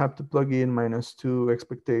I just have to plug in -2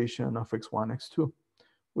 expectation of x1, x2,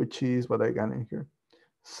 which is what I got in here.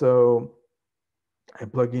 So I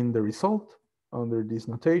plug in the result under this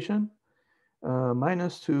notation,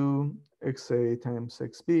 -2 xa times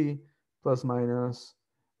xb plus minus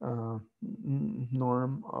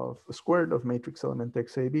norm of squared of matrix element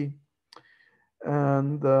xab.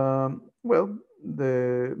 And well,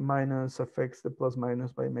 the minus affects the plus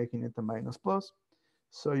minus by making it a minus plus.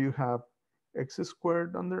 So you have x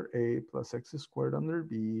squared under a plus x squared under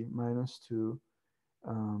b minus 2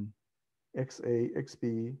 xa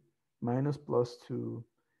xb minus plus 2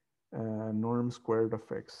 norm squared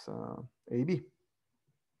of x ab.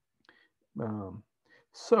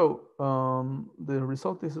 The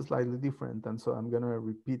result is slightly different, and so I'm going to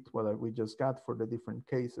repeat what we just got for the different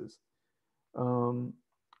cases,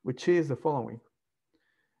 which is the following.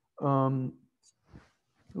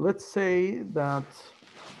 Let's say that,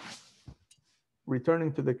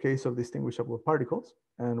 returning to the case of distinguishable particles,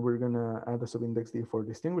 and we're going to add a subindex d for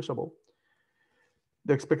distinguishable.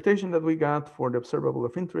 The expectation that we got for the observable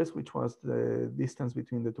of interest, which was the distance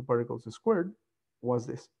between the two particles squared, was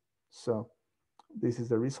this. So this is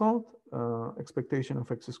the result. Expectation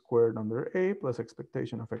of x squared under a plus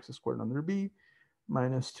expectation of x squared under b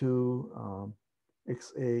minus 2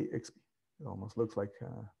 xa xb. It almost looks like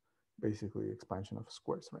basically expansion of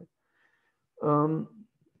squares, right?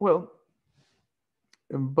 Well,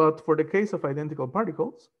 but for the case of identical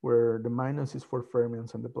particles, where the minus is for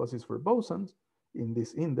fermions and the plus is for bosons in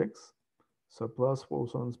this index, so plus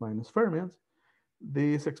bosons minus fermions,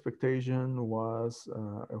 this expectation was,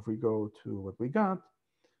 if we go to what we got,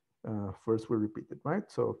 first we repeat it,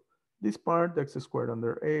 right? So this part, x squared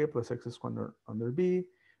under a plus x squared under b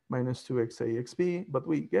minus 2xa xb, but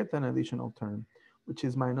we get an additional term, which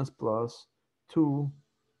is minus plus 2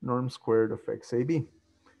 norm squared of xab.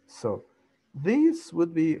 So this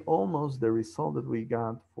would be almost the result that we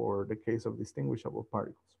got for the case of distinguishable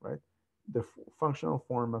particles, right? The functional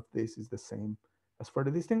form of this is the same as for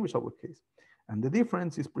the distinguishable case. And the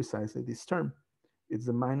difference is precisely this term. It's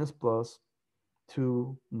the minus plus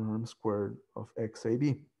 2 norm squared of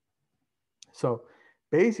xab. So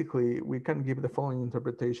basically, we can give the following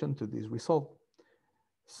interpretation to this result.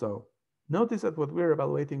 So notice that what we're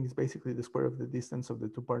evaluating is basically the square of the distance of the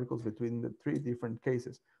two particles between the three different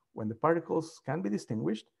cases, when the particles can be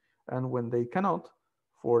distinguished and when they cannot,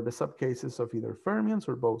 for the subcases of either fermions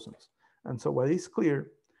or bosons. And so what is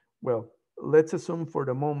clear, well, let's assume for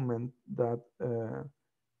the moment that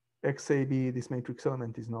XAB, this matrix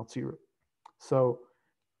element, is not zero. So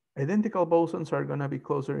identical bosons are going to be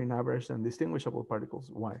closer in average than distinguishable particles.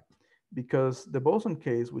 Why? Because the boson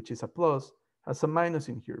case, which is a plus, has a minus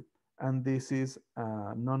in here, and this is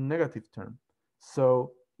a non-negative term.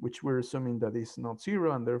 So, which we're assuming that is not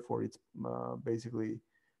zero, and therefore it's basically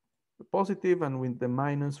positive, and with the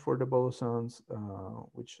minus for the bosons,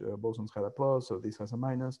 which bosons had a plus, so this has a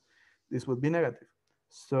minus, this would be negative.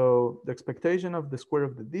 So the expectation of the square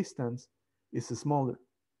of the distance is smaller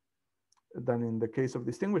than in the case of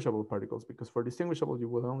distinguishable particles, because for distinguishable, you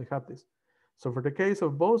will only have this. So for the case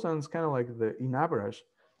of bosons, kind of like in average,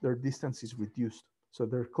 their distance is reduced. So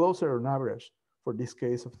they're closer on average for this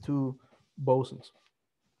case of two bosons.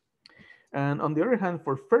 And on the other hand,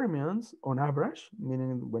 for fermions, on average,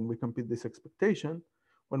 meaning when we compute this expectation,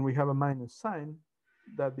 when we have a minus sign,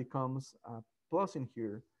 that becomes a plus in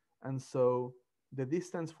here. And so the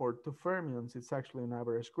distance for two fermions is actually on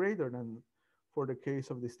average greater than for the case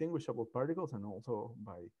of distinguishable particles, and also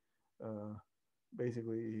by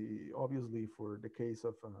basically, obviously, for the case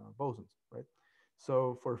of bosons, right?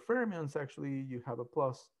 So for fermions, actually, you have a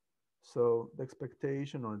plus. So the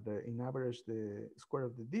expectation, or in average, the square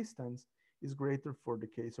of the distance is greater for the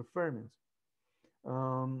case of fermions.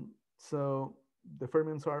 So the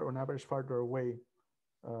fermions are on average farther away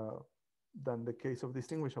than the case of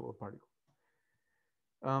distinguishable particles.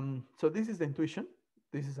 So this is the intuition.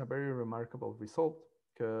 This is a very remarkable result,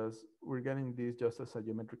 because we're getting this just as a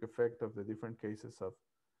geometric effect of the different cases of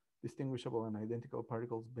distinguishable and identical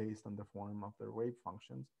particles based on the form of their wave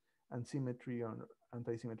functions, and symmetry or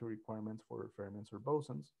anti-symmetry requirements for fermions or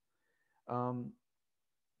bosons.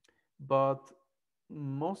 But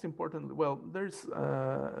most importantly, well, there's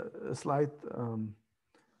a slight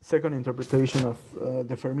second interpretation of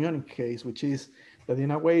the fermionic case, which is that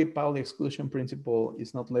in a way, Pauli exclusion principle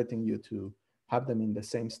is not letting you to have them in the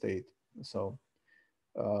same state. So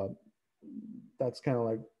that's kind of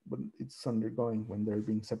like what it's undergoing when they're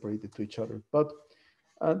being separated to each other. But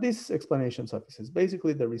this explanation suffices.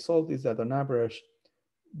 Basically, the result is that on average,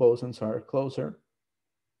 bosons are closer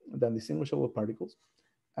than distinguishable particles,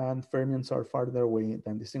 and fermions are farther away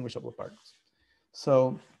than distinguishable particles.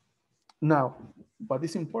 So now, what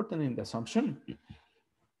is important in the assumption,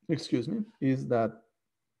 excuse me, is that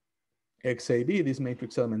XAB, this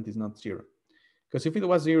matrix element, is not zero. Because if it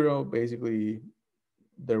was zero, basically,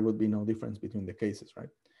 there would be no difference between the cases, right?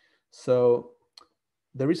 So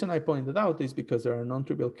the reason I pointed out is because there are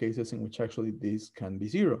non-trivial cases in which actually this can be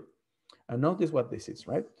zero. And notice what this is,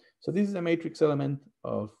 right? So this is a matrix element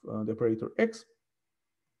of the operator X.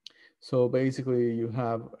 So basically you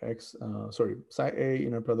have X, psi A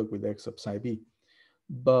inner product with X of psi B.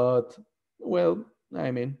 But, well,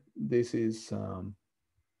 I mean, this is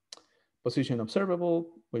position observable,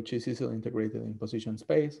 which is easily integrated in position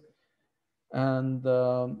space. And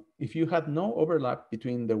if you had no overlap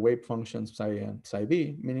between the wave functions psi A and psi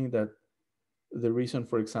B, meaning that the reason,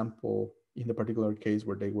 for example, in the particular case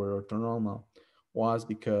where they were orthonormal was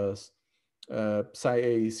because psi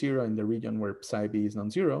A is zero in the region where psi B is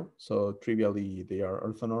non-zero. So trivially, they are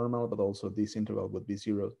orthonormal, but also this interval would be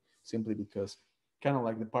zero simply because kind of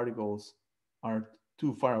like the particles are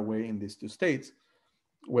too far away in these two states.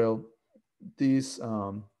 well, this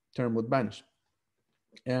term would vanish.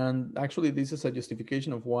 And actually, this is a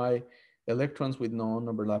justification of why electrons with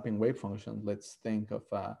non-overlapping wave functions, let's think of,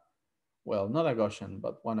 well, not a Gaussian,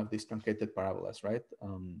 but one of these truncated parabolas, right?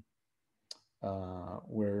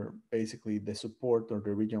 Where basically the support or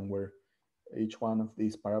the region where each one of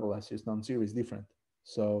these parabolas is non-zero is different.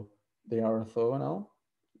 So they are orthogonal,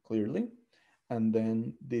 clearly. And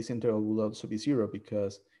then this integral will also be zero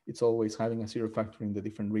because it's always having a zero factor in the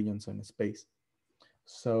different regions in space.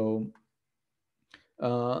 So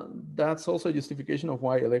uh, that's also a justification of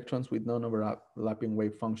why electrons with non-overlapping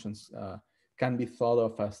wave functions can be thought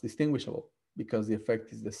of as distinguishable because the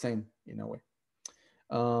effect is the same in a way.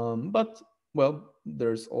 But, well,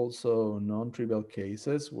 there's also non-trivial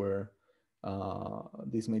cases where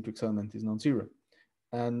this matrix element is non-zero.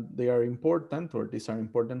 And they are important, or these are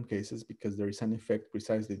important cases because there is an effect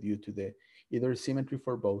precisely due to the either symmetry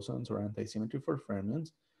for bosons or anti-symmetry for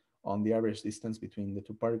fermions on the average distance between the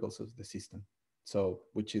two particles of the system. So,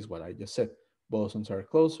 which is what I just said. Bosons are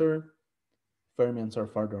closer, fermions are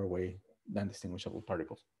farther away than distinguishable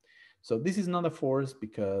particles. So this is not a force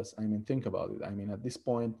because, I mean, think about it. I mean, at this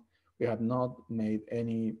point, we have not made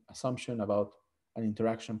any assumption about an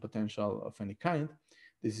interaction potential of any kind.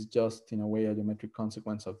 This is just, in a way, a geometric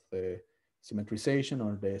consequence of the symmetrization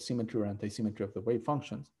or the symmetry or anti-symmetry of the wave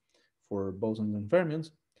functions for bosons and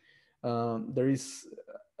fermions. There is,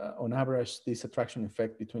 on average, this attraction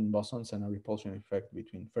effect between bosons and a repulsion effect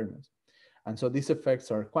between fermions. And so these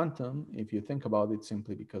effects are quantum, if you think about it,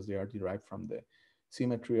 simply because they are derived from the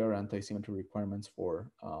symmetry or anti-symmetry requirements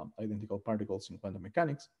for identical particles in quantum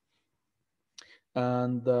mechanics.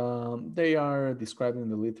 And they are described in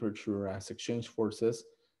the literature as exchange forces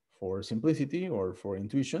for simplicity or for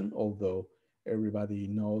intuition, although everybody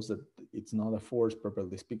knows that it's not a force,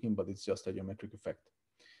 properly speaking, but it's just a geometric effect.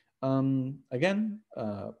 Again,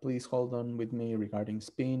 please hold on with me regarding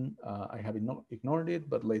spin. I have ignored it,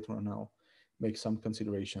 but later on I'll make some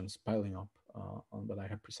considerations piling up on what I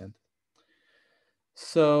have presented.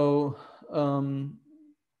 So,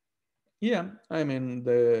 yeah, I mean,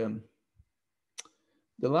 the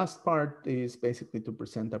last part is basically to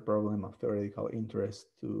present a problem of theoretical interest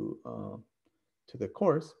to the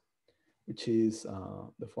course, which is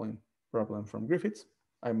the following problem from Griffiths.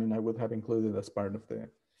 I mean, I would have included as part of the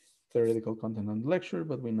theoretical content on the lecture,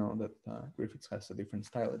 but we know that Griffiths has a different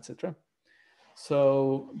style, etc.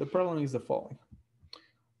 So the problem is the following.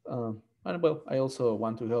 And well, I also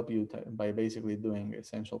want to help you by basically doing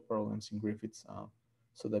essential problems in Griffiths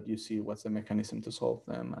so that you see what's the mechanism to solve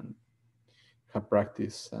them and have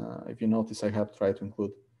practice. If you notice, I have tried to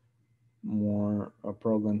include more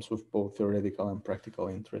problems with both theoretical and practical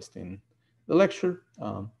interest in the lecture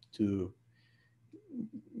to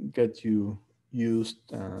get you used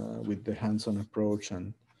with the hands-on approach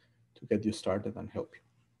and to get you started and help you.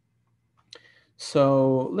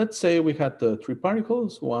 So let's say we had the three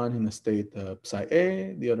particles, one in a state psi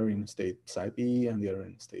A, the other in a state psi B, and the other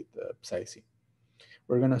in a state psi C.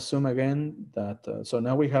 We're going to assume again that, so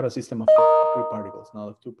now we have a system of three particles, not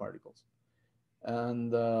of two particles.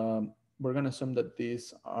 And we're going to assume that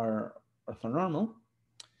these are orthonormal,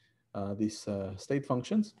 these state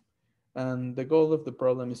functions. And the goal of the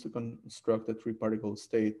problem is to construct a three-particle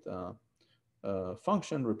state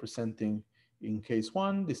function representing, in case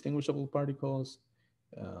one, distinguishable particles,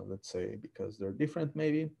 let's say because they're different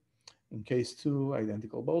maybe. In case two,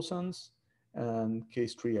 identical bosons. And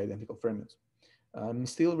case three, identical fermions. I'm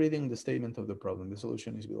still reading the statement of the problem. The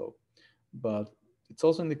solution is below. But it's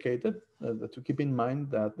also indicated that to keep in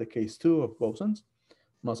mind that the case two of bosons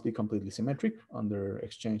must be completely symmetric under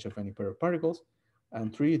exchange of any pair of particles.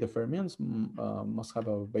 And three, the fermions must have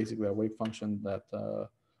basically a wave function that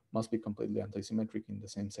must be completely antisymmetric in the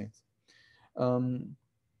same sense.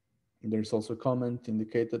 There's also a comment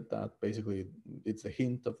indicated that basically it's a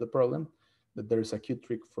hint of the problem that there's a cute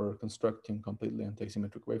trick for constructing completely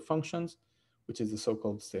antisymmetric wave functions, which is the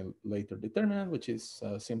so-called later determinant, which is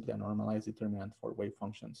simply a normalized determinant for wave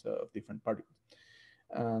functions of different particles.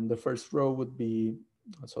 And the first row would be,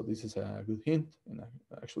 so this is a good hint, and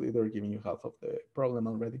actually they're giving you half of the problem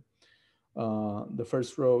already. The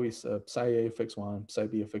first row is psi A of x1, psi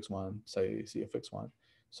B of x1, psi C of x1.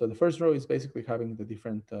 So the first row is basically having the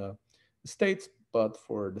different states, but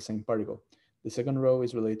for the same particle. The second row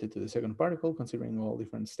is related to the second particle, considering all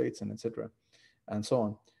different states and etc. and so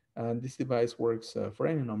on. And this device works for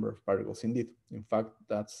any number of particles indeed. In fact,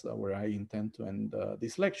 that's where I intend to end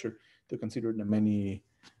this lecture, to consider the many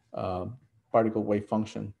particle wave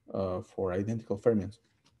function for identical fermions.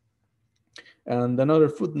 And another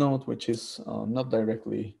footnote, which is not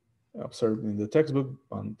directly observed in the textbook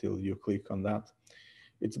until you click on that,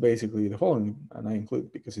 It's basically the following, and I include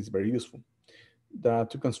it because it's very useful. That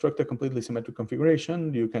to construct a completely symmetric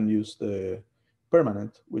configuration, you can use the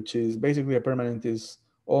permanent, which is basically a permanent is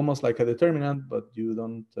almost like a determinant, but you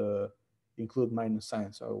don't include minus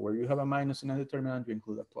sign. So where you have a minus in a determinant, you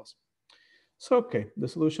include a plus. So, okay, the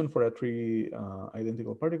solution for a three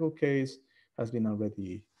identical particle case has been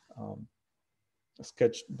already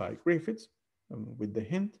sketched by Griffiths with the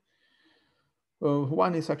hint.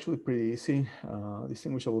 One is actually pretty easy.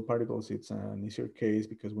 Distinguishable particles, it's an easier case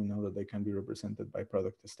because we know that they can be represented by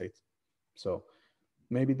product states. So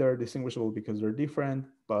maybe they're distinguishable because they're different,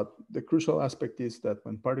 but the crucial aspect is that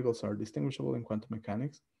when particles are distinguishable in quantum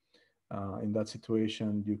mechanics, in that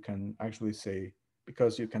situation, you can actually say,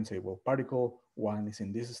 because you can say, well, particle one is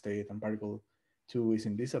in this state and particle two is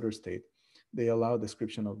in this other state, they allow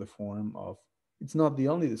description of the form of, it's not the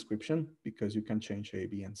only description because you can change A,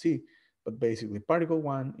 B, and C, but basically particle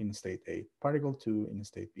one in state A, particle two in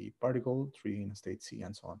state B, particle three in state C,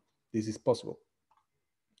 and so on. This is possible.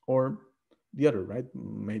 Or the other, right?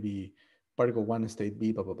 Maybe particle one state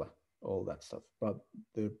B, blah, blah, blah, all that stuff. But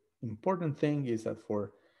the important thing is that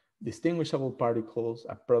for distinguishable particles,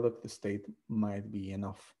 a product state might be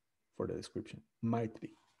enough for the description, might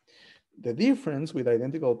be. The difference with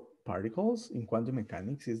identical particles in quantum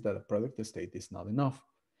mechanics is that a product state is not enough,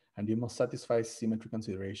 and you must satisfy symmetry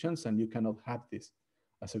considerations, and you cannot have this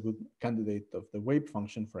as a good candidate of the wave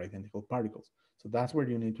function for identical particles. So that's where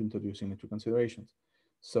you need to introduce symmetry considerations.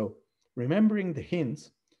 So remembering the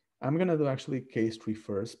hints, I'm gonna do actually case three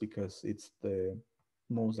first because it's the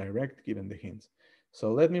most direct given the hints.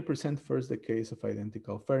 So let me present first the case of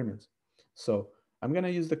identical fermions. So I'm gonna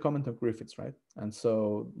use the comment of Griffiths, right? And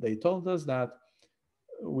so they told us that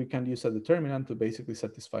we can use a determinant to basically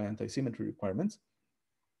satisfy anti-symmetry requirements.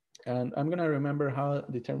 And I'm gonna remember how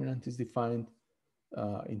determinant is defined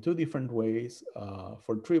in two different ways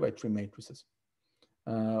for 3x3 matrices.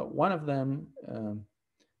 One of them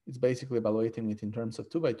is basically evaluating it in terms of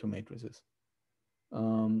 2x2 matrices.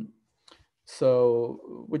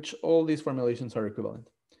 So, which all these formulations are equivalent.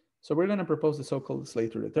 So we're gonna propose the so-called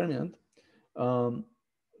Slater determinant.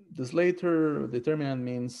 The Slater determinant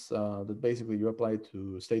means that basically you apply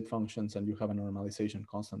to state functions and you have a normalization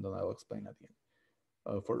constant that I'll explain at the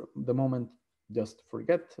end. For the moment, just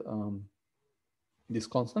forget this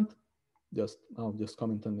constant. I'll just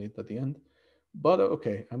comment on it at the end. But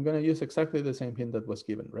okay, I'm gonna use exactly the same hint that was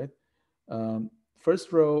given, right?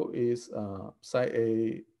 First row is psi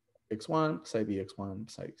A x1, psi B x1,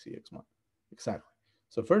 psi C x1, exactly.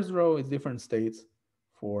 So first row is different states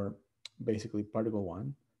for basically particle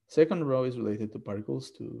one. Second row is related to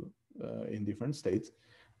particles two in different states.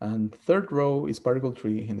 And third row is particle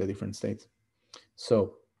three in the different states.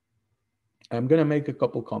 So I'm gonna make a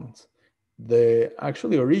couple comments. The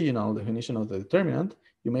actually original definition of the determinant,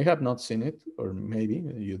 you may have not seen it, or maybe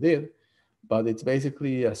you did, but it's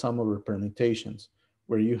basically a sum over permutations,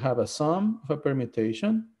 where you have a sum of a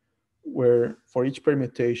permutation, where for each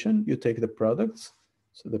permutation, you take the products.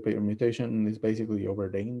 So the permutation is basically over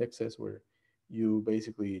the indexes, where you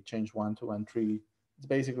basically change 1, 2, and 3. It's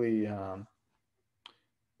basically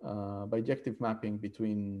bijective mapping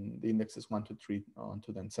between the indexes 1 to 3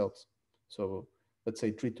 onto themselves. So let's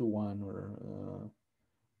say 3 to 1 or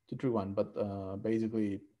 2, 3, 1. But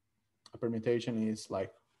basically, a permutation is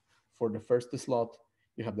like for the first slot,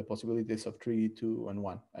 you have the possibilities of 3, 2, and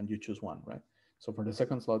 1, and you choose one, right? So for the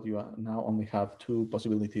second slot, you now only have 2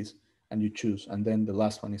 possibilities, and you choose, and then the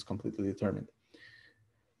last one is completely determined.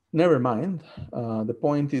 Never mind. The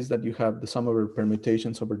point is that you have the sum over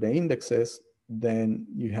permutations over the indexes. Then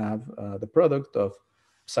you have the product of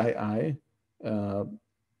psi I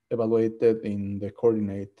evaluated in the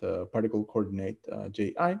coordinate, particle coordinate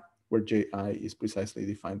ji, where ji is precisely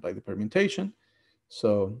defined by the permutation.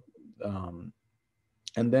 So, and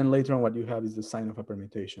then later on what you have is the sign of a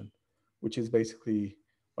permutation, which is basically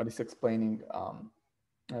what is explaining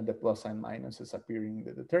the plus and minuses appearing in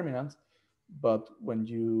the determinants. But when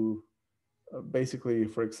you basically,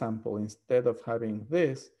 for example, instead of having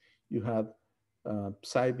this, you had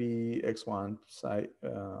psi b x1, psi,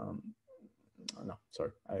 no,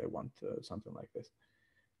 sorry, I want something like this.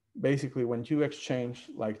 Basically, when you exchange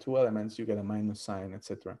like two elements, you get a minus sign,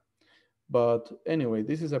 etc. But anyway,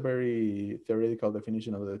 this is a very theoretical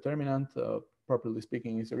definition of the determinant. Properly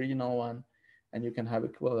speaking, is the original one, and you can have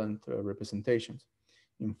equivalent representations.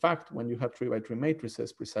 In fact, when you have 3x3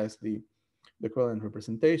 matrices, precisely the equivalent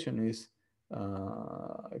representation is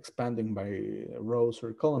expanding by rows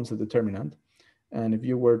or columns of determinant. And if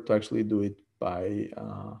you were to actually do it by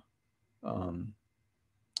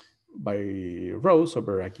rows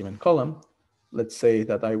over a given column, let's say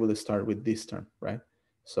that I will start with this term, right?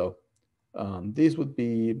 So this would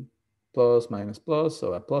be plus minus plus,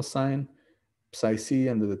 so a plus sign, psi c,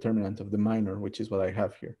 and the determinant of the minor, which is what I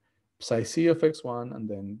have here. Psi c of x1, and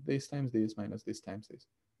then this times this minus this times this,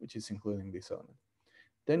 which is including this element.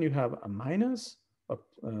 Then you have a minus of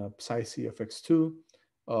psi c of x2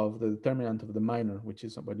 of the determinant of the minor, which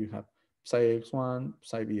is what you have, psi x1,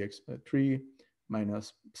 psi bx3,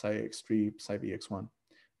 minus psi x3, psi bx1.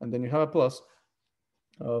 And then you have a plus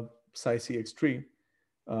of psi cx3,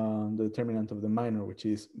 the determinant of the minor, which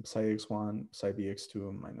is psi x1, psi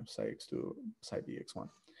bx2, minus psi x2, psi bx1.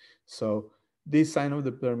 So this sign of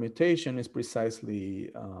the permutation is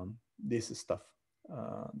precisely this stuff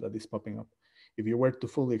that is popping up. If you were to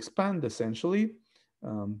fully expand, essentially,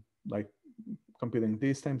 like computing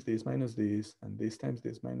this times this minus this, and this times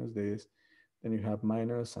this minus this, then you have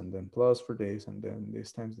minus and then plus for this, and then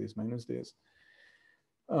this times this minus this.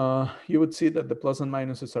 You would see that the plus and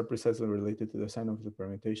minuses are precisely related to the sign of the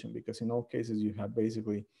permutation, because in all cases you have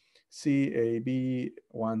basically C, A, B,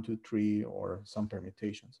 1, 2, 3, or some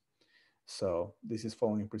permutations. So this is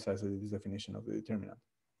following precisely this definition of the determinant.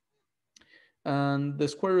 And the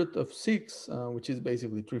square root of 6, which is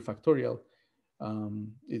basically 3 factorial,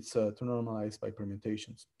 it's to normalize by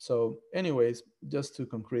permutations. So anyways, just to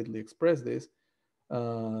concretely express this,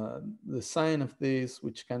 the sign of this,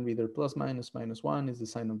 which can be either plus minus minus 1, is the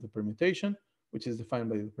sign of the permutation, which is defined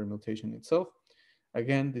by the permutation itself.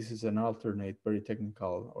 Again, this is an alternate, very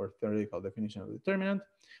technical or theoretical definition of the determinant,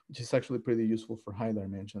 which is actually pretty useful for high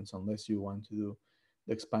dimensions, unless you want to do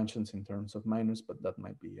the expansions in terms of minors, but that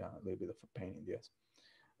might be a little bit of a pain in the ass.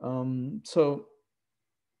 So,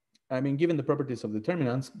 I mean, given the properties of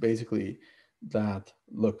determinants, basically that,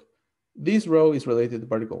 look, this row is related to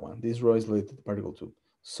particle 1, this row is related to particle 2.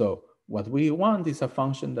 So what we want is a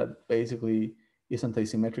function that basically is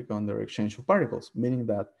antisymmetric on their exchange of particles, meaning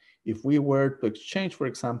that if we were to exchange, for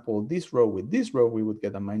example, this row with this row, we would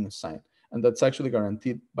get a minus sign. And that's actually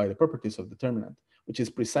guaranteed by the properties of determinant, which is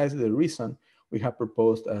precisely the reason we have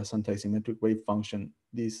proposed as antisymmetric wave function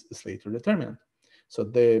this Slater determinant. So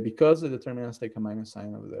because the determinants take a minus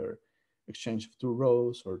sign of their exchange of 2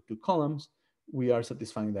 rows or 2 columns, we are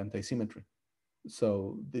satisfying the antisymmetry.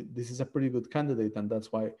 So this is a pretty good candidate, and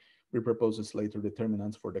that's why we propose Slater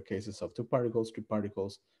determinants for the cases of 2 particles, 3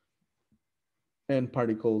 particles, and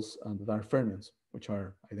particles that are fermions, which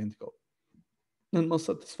are identical and must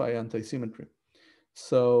satisfy antisymmetry.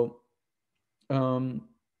 So,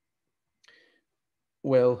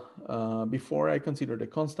 before I consider the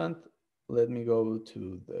constant, let me go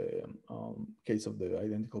to the case of the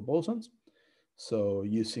identical bosons. So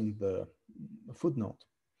using the footnote,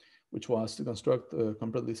 which was to construct a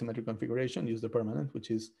completely symmetric configuration, use the permanent, which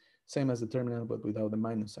is same as determinant, but without the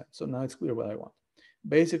minus sign. So now it's clear what I want.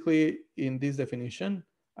 Basically, in this definition,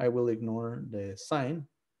 I will ignore the sign,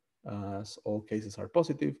 as all cases are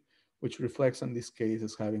positive, which reflects in this case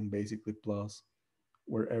as having basically plus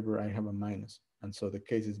wherever I have a minus. And so the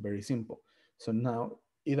case is very simple. So now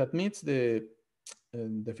it admits the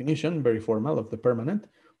definition, very formal, of the permanent,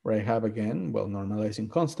 where I have, again, well, normalizing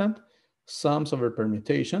constant, sums over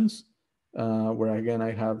permutations, where again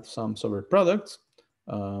I have sums over products.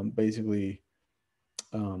 Basically,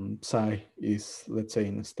 psi is, let's say,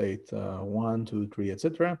 in state 1, 2, 3,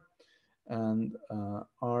 etc. And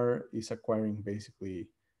R is acquiring basically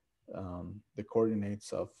the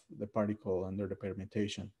coordinates of the particle under the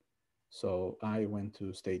permutation. So I went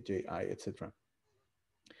to state Ji, etc.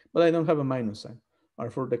 But I don't have a minus sign. Or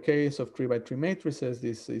for the case of 3 by 3 matrices,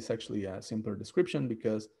 this is actually a simpler description,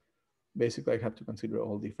 because basically I have to consider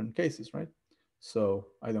all different cases, right? So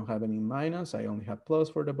I don't have any minus, I only have plus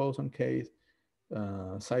for the boson case,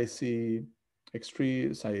 psi c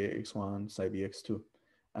x3, psi x1, psi bx2.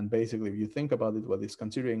 And basically, if you think about it, what it's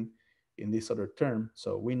considering in this other term,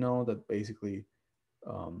 so we know that basically,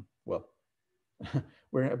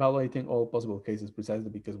 we're evaluating all possible cases precisely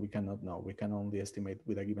because we cannot know. We can only estimate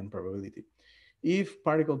with a given probability. If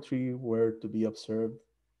particle 3 were to be observed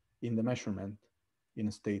in the measurement in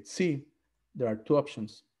state C, there are 2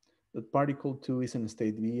 options. That particle 2 is in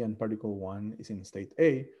state B and particle 1 is in state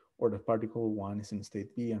A, or the particle 1 is in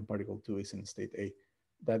state B and particle 2 is in state A.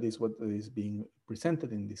 That is what is being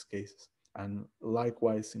presented in these cases. And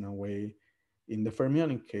likewise, in a way, in the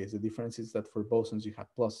fermionic case, the difference is that for bosons you have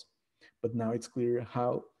plus. But now it's clear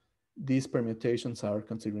how these permutations are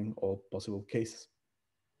considering all possible cases,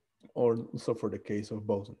 or also for the case of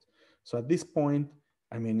bosons. So at this point,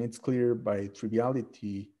 I mean, it's clear by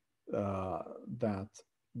triviality that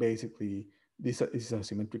basically this is a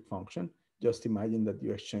symmetric function. Just imagine that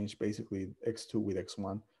you exchange basically x2 with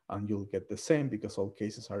x1 and you'll get the same because all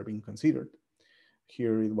cases are being considered.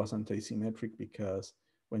 Here it was anti-symmetric because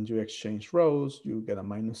When you exchange rows, you get a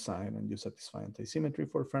minus sign and you satisfy anti-symmetry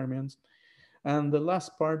for fermions. And the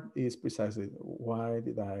last part is precisely why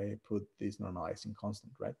did I put this normalizing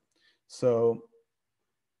constant, right? So,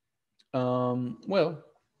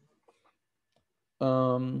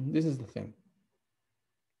 this is the thing.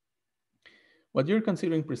 What you're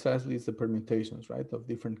considering precisely is the permutations, right, of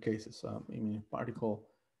different cases. I mean, particle,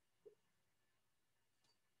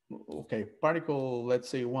 okay, particle, let's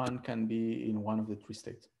say one can be in one of the three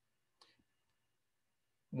states.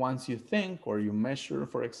 Once you think or you measure,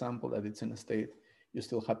 for example, that it's in a state, you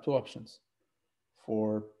still have two options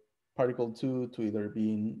for particle two to either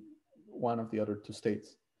be in one of the other two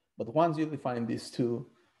states. But once you define these two,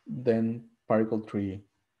 then particle three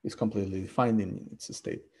is completely defined in its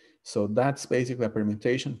state. So that's basically a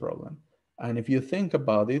permutation problem. And if you think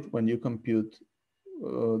about it, when you compute,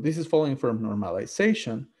 this is following from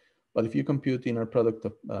normalization, but if you compute inner product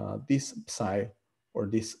of this psi or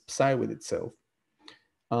this psi with itself,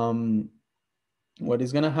 what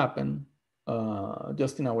is going to happen,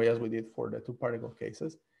 just in a way as we did for the two particle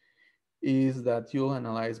cases, is that you'll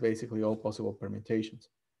analyze basically all possible permutations.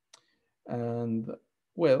 And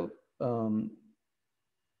well,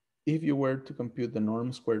 if you were to compute the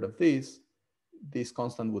norm squared of this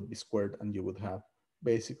constant would be squared and you would have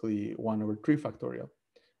basically 1/3 factorial.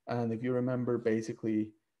 And if you remember,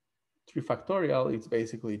 basically 3 factorial, it's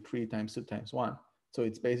basically 3 times 2 times 1. So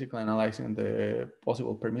it's basically analyzing the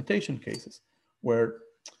possible permutation cases where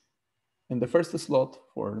in the first slot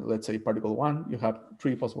for, let's say, particle 1, you have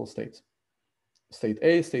 3 possible states: state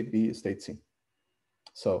A, state B, state C.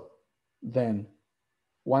 So then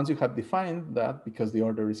once you have defined that, because the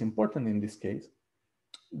order is important in this case,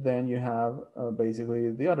 then you have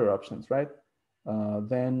basically the other options, right?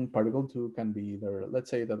 Then particle 2 can be either,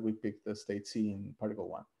 let's say that we pick the state C in particle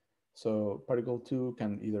 1. So particle 2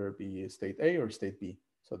 can either be state A or state B.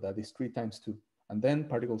 So that is 3 times 2. And then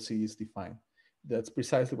particle C is defined. That's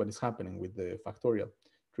precisely what is happening with the factorial.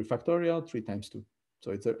 3 factorial, 3 times 2.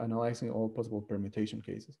 So it's analyzing all possible permutation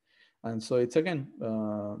cases. And so it's, again,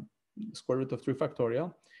 square root of 3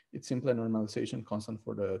 factorial. It's simply a normalization constant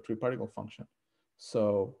for the 3 particle function.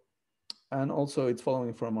 So, and also it's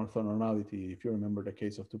following from orthonormality. If you remember the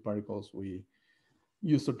case of 2 particles, we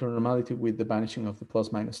used orthonormality with the vanishing of the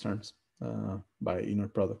plus minus terms by inner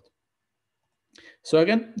product. So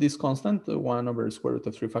again, this constant, 1/square root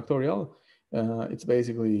of 3 factorial, it's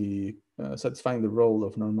basically satisfying the role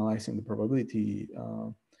of normalizing the probability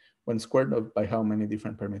when squared up by how many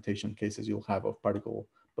different permutation cases you'll have of particle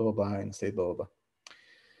blah, blah, blah, and state blah, blah, blah.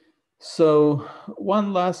 So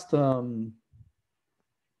one last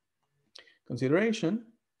consideration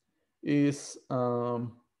is,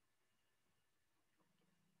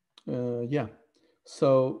 yeah.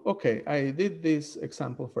 So, okay, I did this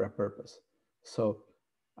example for a purpose. So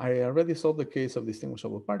I already solved the case of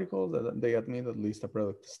distinguishable particles that they admit at least a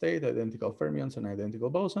product state, identical fermions and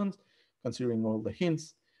identical bosons, considering all the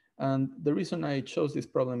hints. And the reason I chose this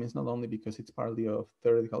problem is not only because it's partly of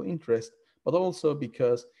theoretical interest, but also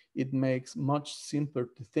because it makes much simpler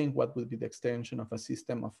to think what would be the extension of a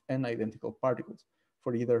system of n identical particles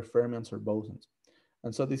for either fermions or bosons.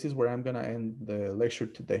 And so this is where I'm going to end the lecture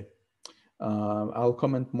today. I'll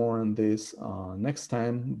comment more on this next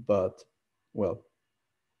time, but well,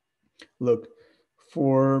 look,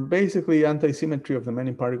 for basically anti-symmetry of the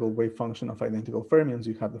many particle wave function of identical fermions,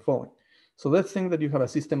 you have the following. So let's think that you have a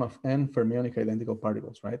system of n fermionic identical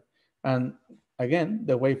particles, right? And again,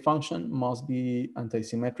 the wave function must be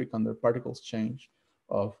anti-symmetric under particles change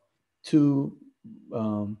of 2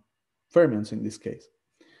 fermions in this case.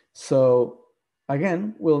 So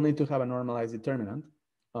again, we'll need to have a normalized determinant.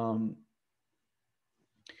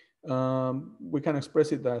 We can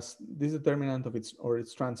express it as this determinant of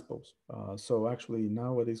its transpose. So actually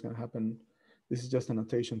now what is going to happen, this is just a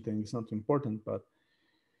notation thing, it's not important, but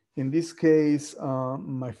in this case,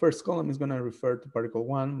 my first column is going to refer to particle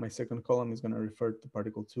 1, my second column is going to refer to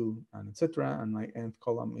particle 2, and etc. And my nth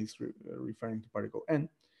column is referring to particle n.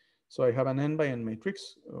 So I have an n by n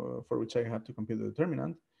matrix for which I have to compute the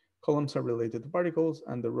determinant. Columns are related to particles,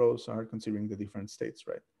 and the rows are considering the different states,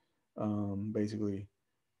 right? Basically,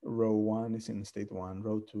 row 1 is in state 1,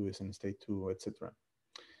 row 2 is in state 2, etc.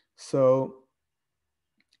 So,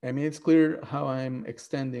 I mean, it's clear how I'm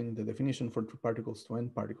extending the definition for 2 particles to n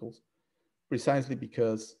particles, precisely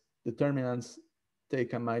because determinants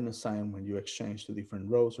take a minus sign when you exchange to different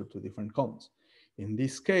rows or to different columns. In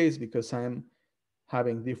this case, because I'm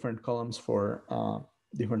having different columns for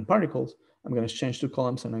different particles, I'm going to exchange 2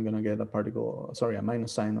 columns and I'm going to get a particle, sorry, a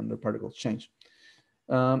minus sign on the particle change.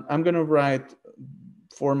 I'm going to write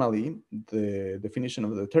formally the definition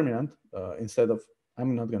of the determinant instead of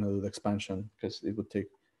I'm not going to do the expansion because it would take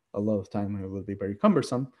a lot of time and it would be very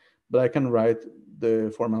cumbersome. But I can write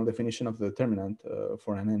the formal definition of the determinant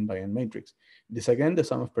for an n by n matrix. It is again the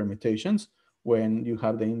sum of permutations when you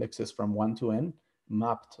have the indexes from 1 to n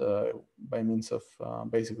mapped by means of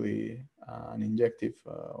basically an injective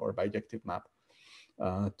or bijective map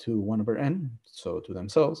to 1 over n, so to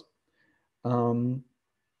themselves. And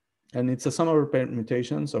it's a sum of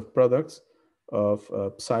permutations of products of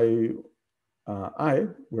psi I,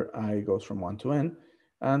 where I goes from 1 to n,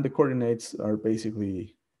 and the coordinates are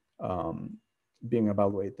basically being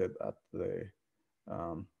evaluated at the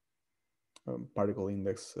um, particle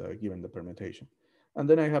index given the permutation. And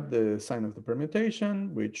then I have the sign of the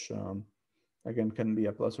permutation, which again can be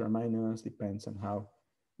a plus or a minus, depends on how,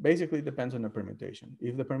 basically depends on the permutation.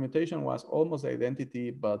 If the permutation was almost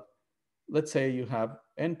identity, but let's say you have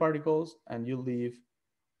n particles and you leave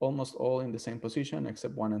almost all in the same position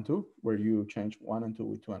except 1 and 2, where you change 1 and 2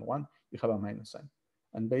 with 2 and 1, you have a minus sign.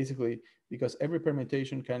 And basically, because every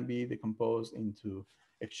permutation can be decomposed into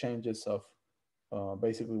exchanges of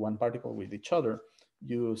basically one particle with each other,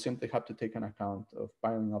 you simply have to take an account of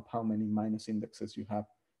piling up how many minus indexes you have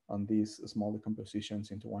on these small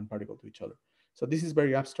decompositions into one particle to each other. So this is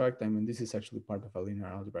very abstract. I mean, this is actually part of a linear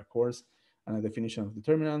algebra course, and a definition of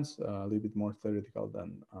determinants, a little bit more theoretical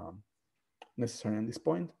than necessary at this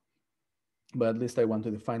point. But at least I want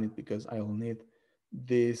to define it because I will need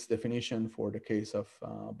this definition for the case of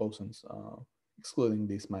bosons, excluding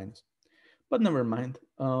this minus. But never mind.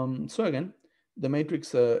 So again, the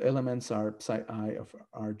matrix elements are psi I of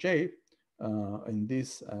Rj in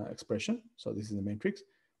this expression. So this is the matrix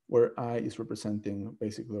where I is representing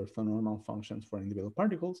basically orthonormal functions for individual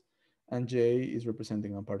particles, and J is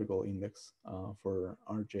representing a particle index for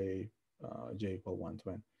Rj j equal 1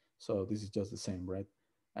 to n. So this is just the same, right?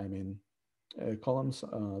 I mean, columns,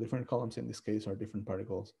 different columns in this case are different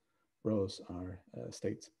particles, rows are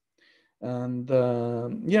states. And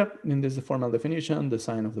yeah, in this formal definition, the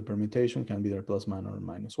sign of the permutation can be either plus 1 or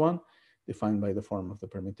minus 1, defined by the form of the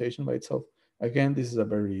permutation by itself. Again, this is a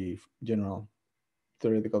very general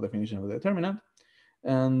theoretical definition of the determinant.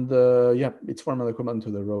 And yeah, it's formally equivalent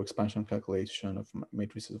to the row expansion calculation of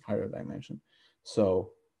matrices of higher dimension.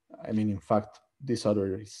 So, I mean, in fact, this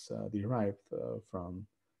order is derived from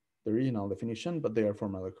the original definition, but they are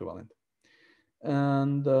formally equivalent.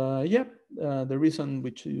 And yeah, the reason we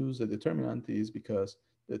choose the determinant is because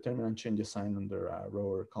the determinant changes sign under a row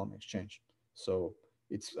or column exchange. So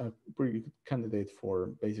it's a pretty good candidate for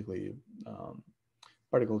basically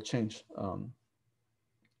particle change,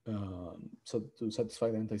 so to satisfy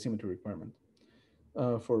the anti-symmetry requirement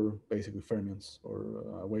for basically fermions or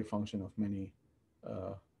a wave function of many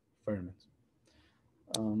fermions.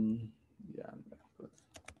 Yeah, I'm gonna put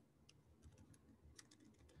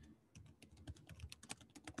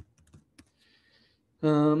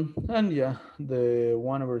and yeah, the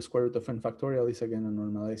 1 over square root of n factorial is again a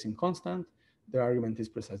normalizing constant. The argument is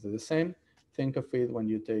precisely the same. Think of it when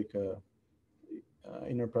you take a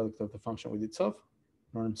inner product of the function with itself.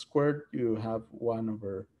 Norm squared, you have 1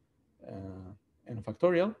 over n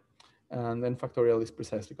factorial. And n factorial is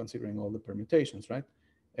precisely considering all the permutations, right?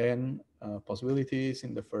 N possibilities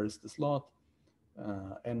in the first slot,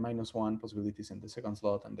 n minus 1 possibilities in the second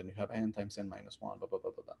slot, and then you have n times n minus 1, blah, blah,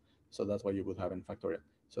 blah, blah, blah. So that's why you would have n factorial.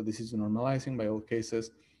 So this is normalizing by all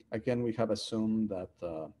cases. Again, we have assumed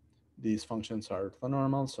that these functions are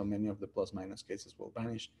orthonormal, so many of the plus minus cases will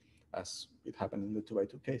vanish, as it happened in the 2 by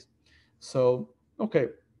 2 case. So, okay,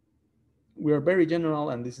 we are very general,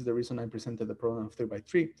 and this is the reason I presented the problem of 3 by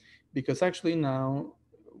 3, because actually now,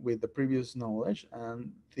 with the previous knowledge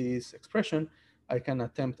and this expression, I can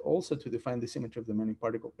attempt also to define the symmetry of the many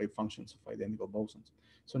particle wave functions of identical bosons.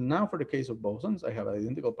 So now for the case of bosons, I have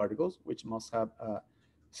identical particles, which must have a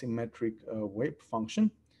symmetric wave function.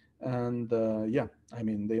 And yeah, I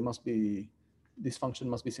mean, this function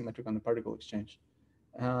must be symmetric on the particle exchange.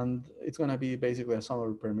 And it's going to be basically a sum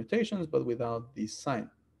of permutations, but without this sign.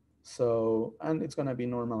 So, and it's going to be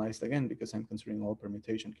normalized again because I'm considering all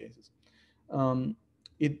permutation cases.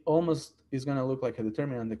 It almost is going to look like a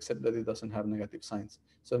determinant, except that it doesn't have negative signs.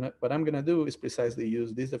 So what I'm going to do is precisely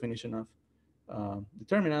use this definition of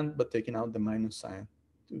determinant, but taking out the minus sign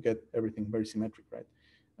to get everything very symmetric, right?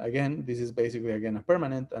 Again, this is basically, again, a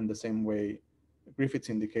permanent, and the same way Griffiths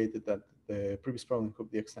indicated that the previous problem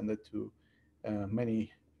could be extended to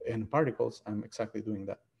many n particles, I'm exactly doing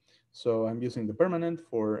that. So I'm using the permanent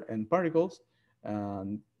for n particles,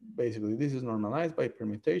 and basically this is normalized by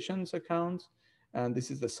permutations accounts, and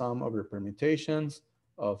this is the sum over permutations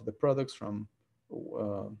of the products from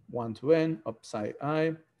 1 to n of psi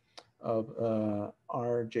I of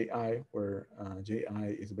RJI, where Ji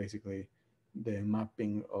is basically the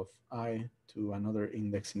mapping of I to another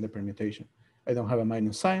index in the permutation. I don't have a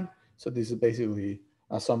minus sign, so this is basically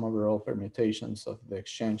a sum over all permutations of the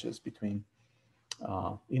exchanges between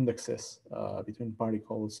indexes between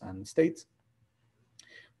particles and states.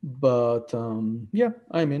 But yeah,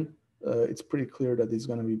 I mean, it's pretty clear that it's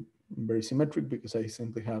going to be very symmetric because I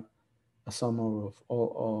simply have a sum of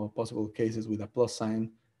all possible cases with a plus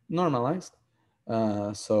sign normalized.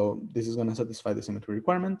 So this is going to satisfy the symmetry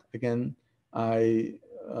requirement. Again, I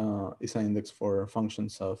is an index for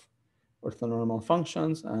functions of orthonormal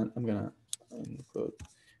functions, and I'm going to include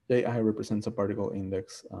Ji represents a particle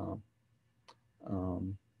index.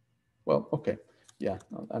 Um, well, okay, yeah,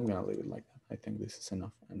 I'm going to leave it like that. I think this is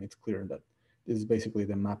enough, and it's clear that this is basically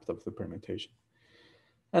the map of the permutation.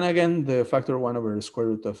 And again, the factor 1 over the square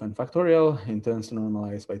root of n factorial intends to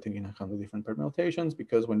normalize by taking account of different permutations,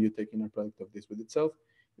 because when you take inner product of this with itself,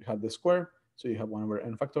 you have the square, so you have 1 over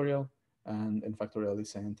n factorial, and n factorial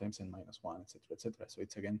is n times n minus 1, etc., etc. So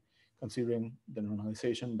it's again considering the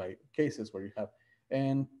normalization by cases where you have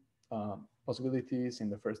n possibilities in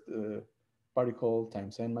the first particle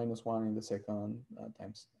times n minus 1 in the second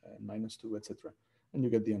times n minus 2, etc. And you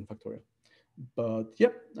get the n factorial. But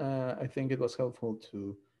yeah, I think it was helpful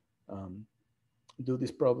to do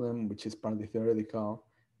this problem, which is partly theoretical,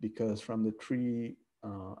 because from the three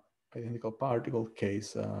identical particle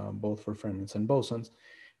case, both for fermions and bosons,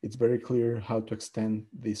 it's very clear how to extend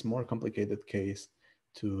this more complicated case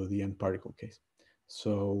to the n particle case.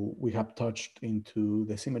 So we have touched into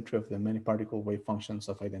the symmetry of the many particle wave functions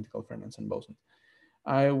of identical fermions and bosons.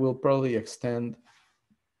 I will probably extend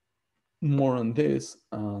more on this,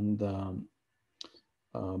 and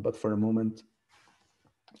but for a moment,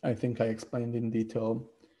 I think I explained in detail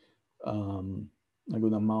a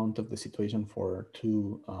good amount of the situation for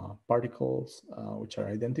two particles, which are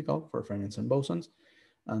identical for fermions and bosons,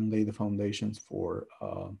 and lay the foundations for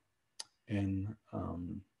in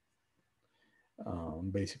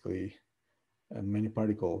basically many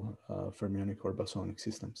particle fermionic or bosonic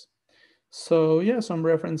systems. So yeah, some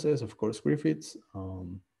references, of course, Griffiths.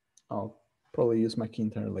 I'll probably use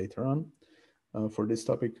McIntyre later on for this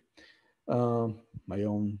topic. My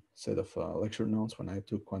own set of lecture notes when I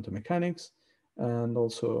took quantum mechanics, and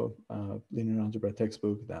also a linear algebra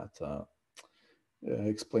textbook that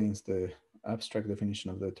explains the abstract definition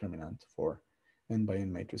of the determinant for n by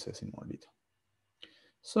n matrices in more detail.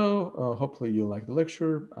 So hopefully you like the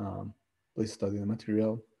lecture. Please study the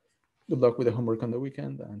material. Good luck with the homework on the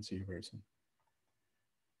weekend, and see you very soon.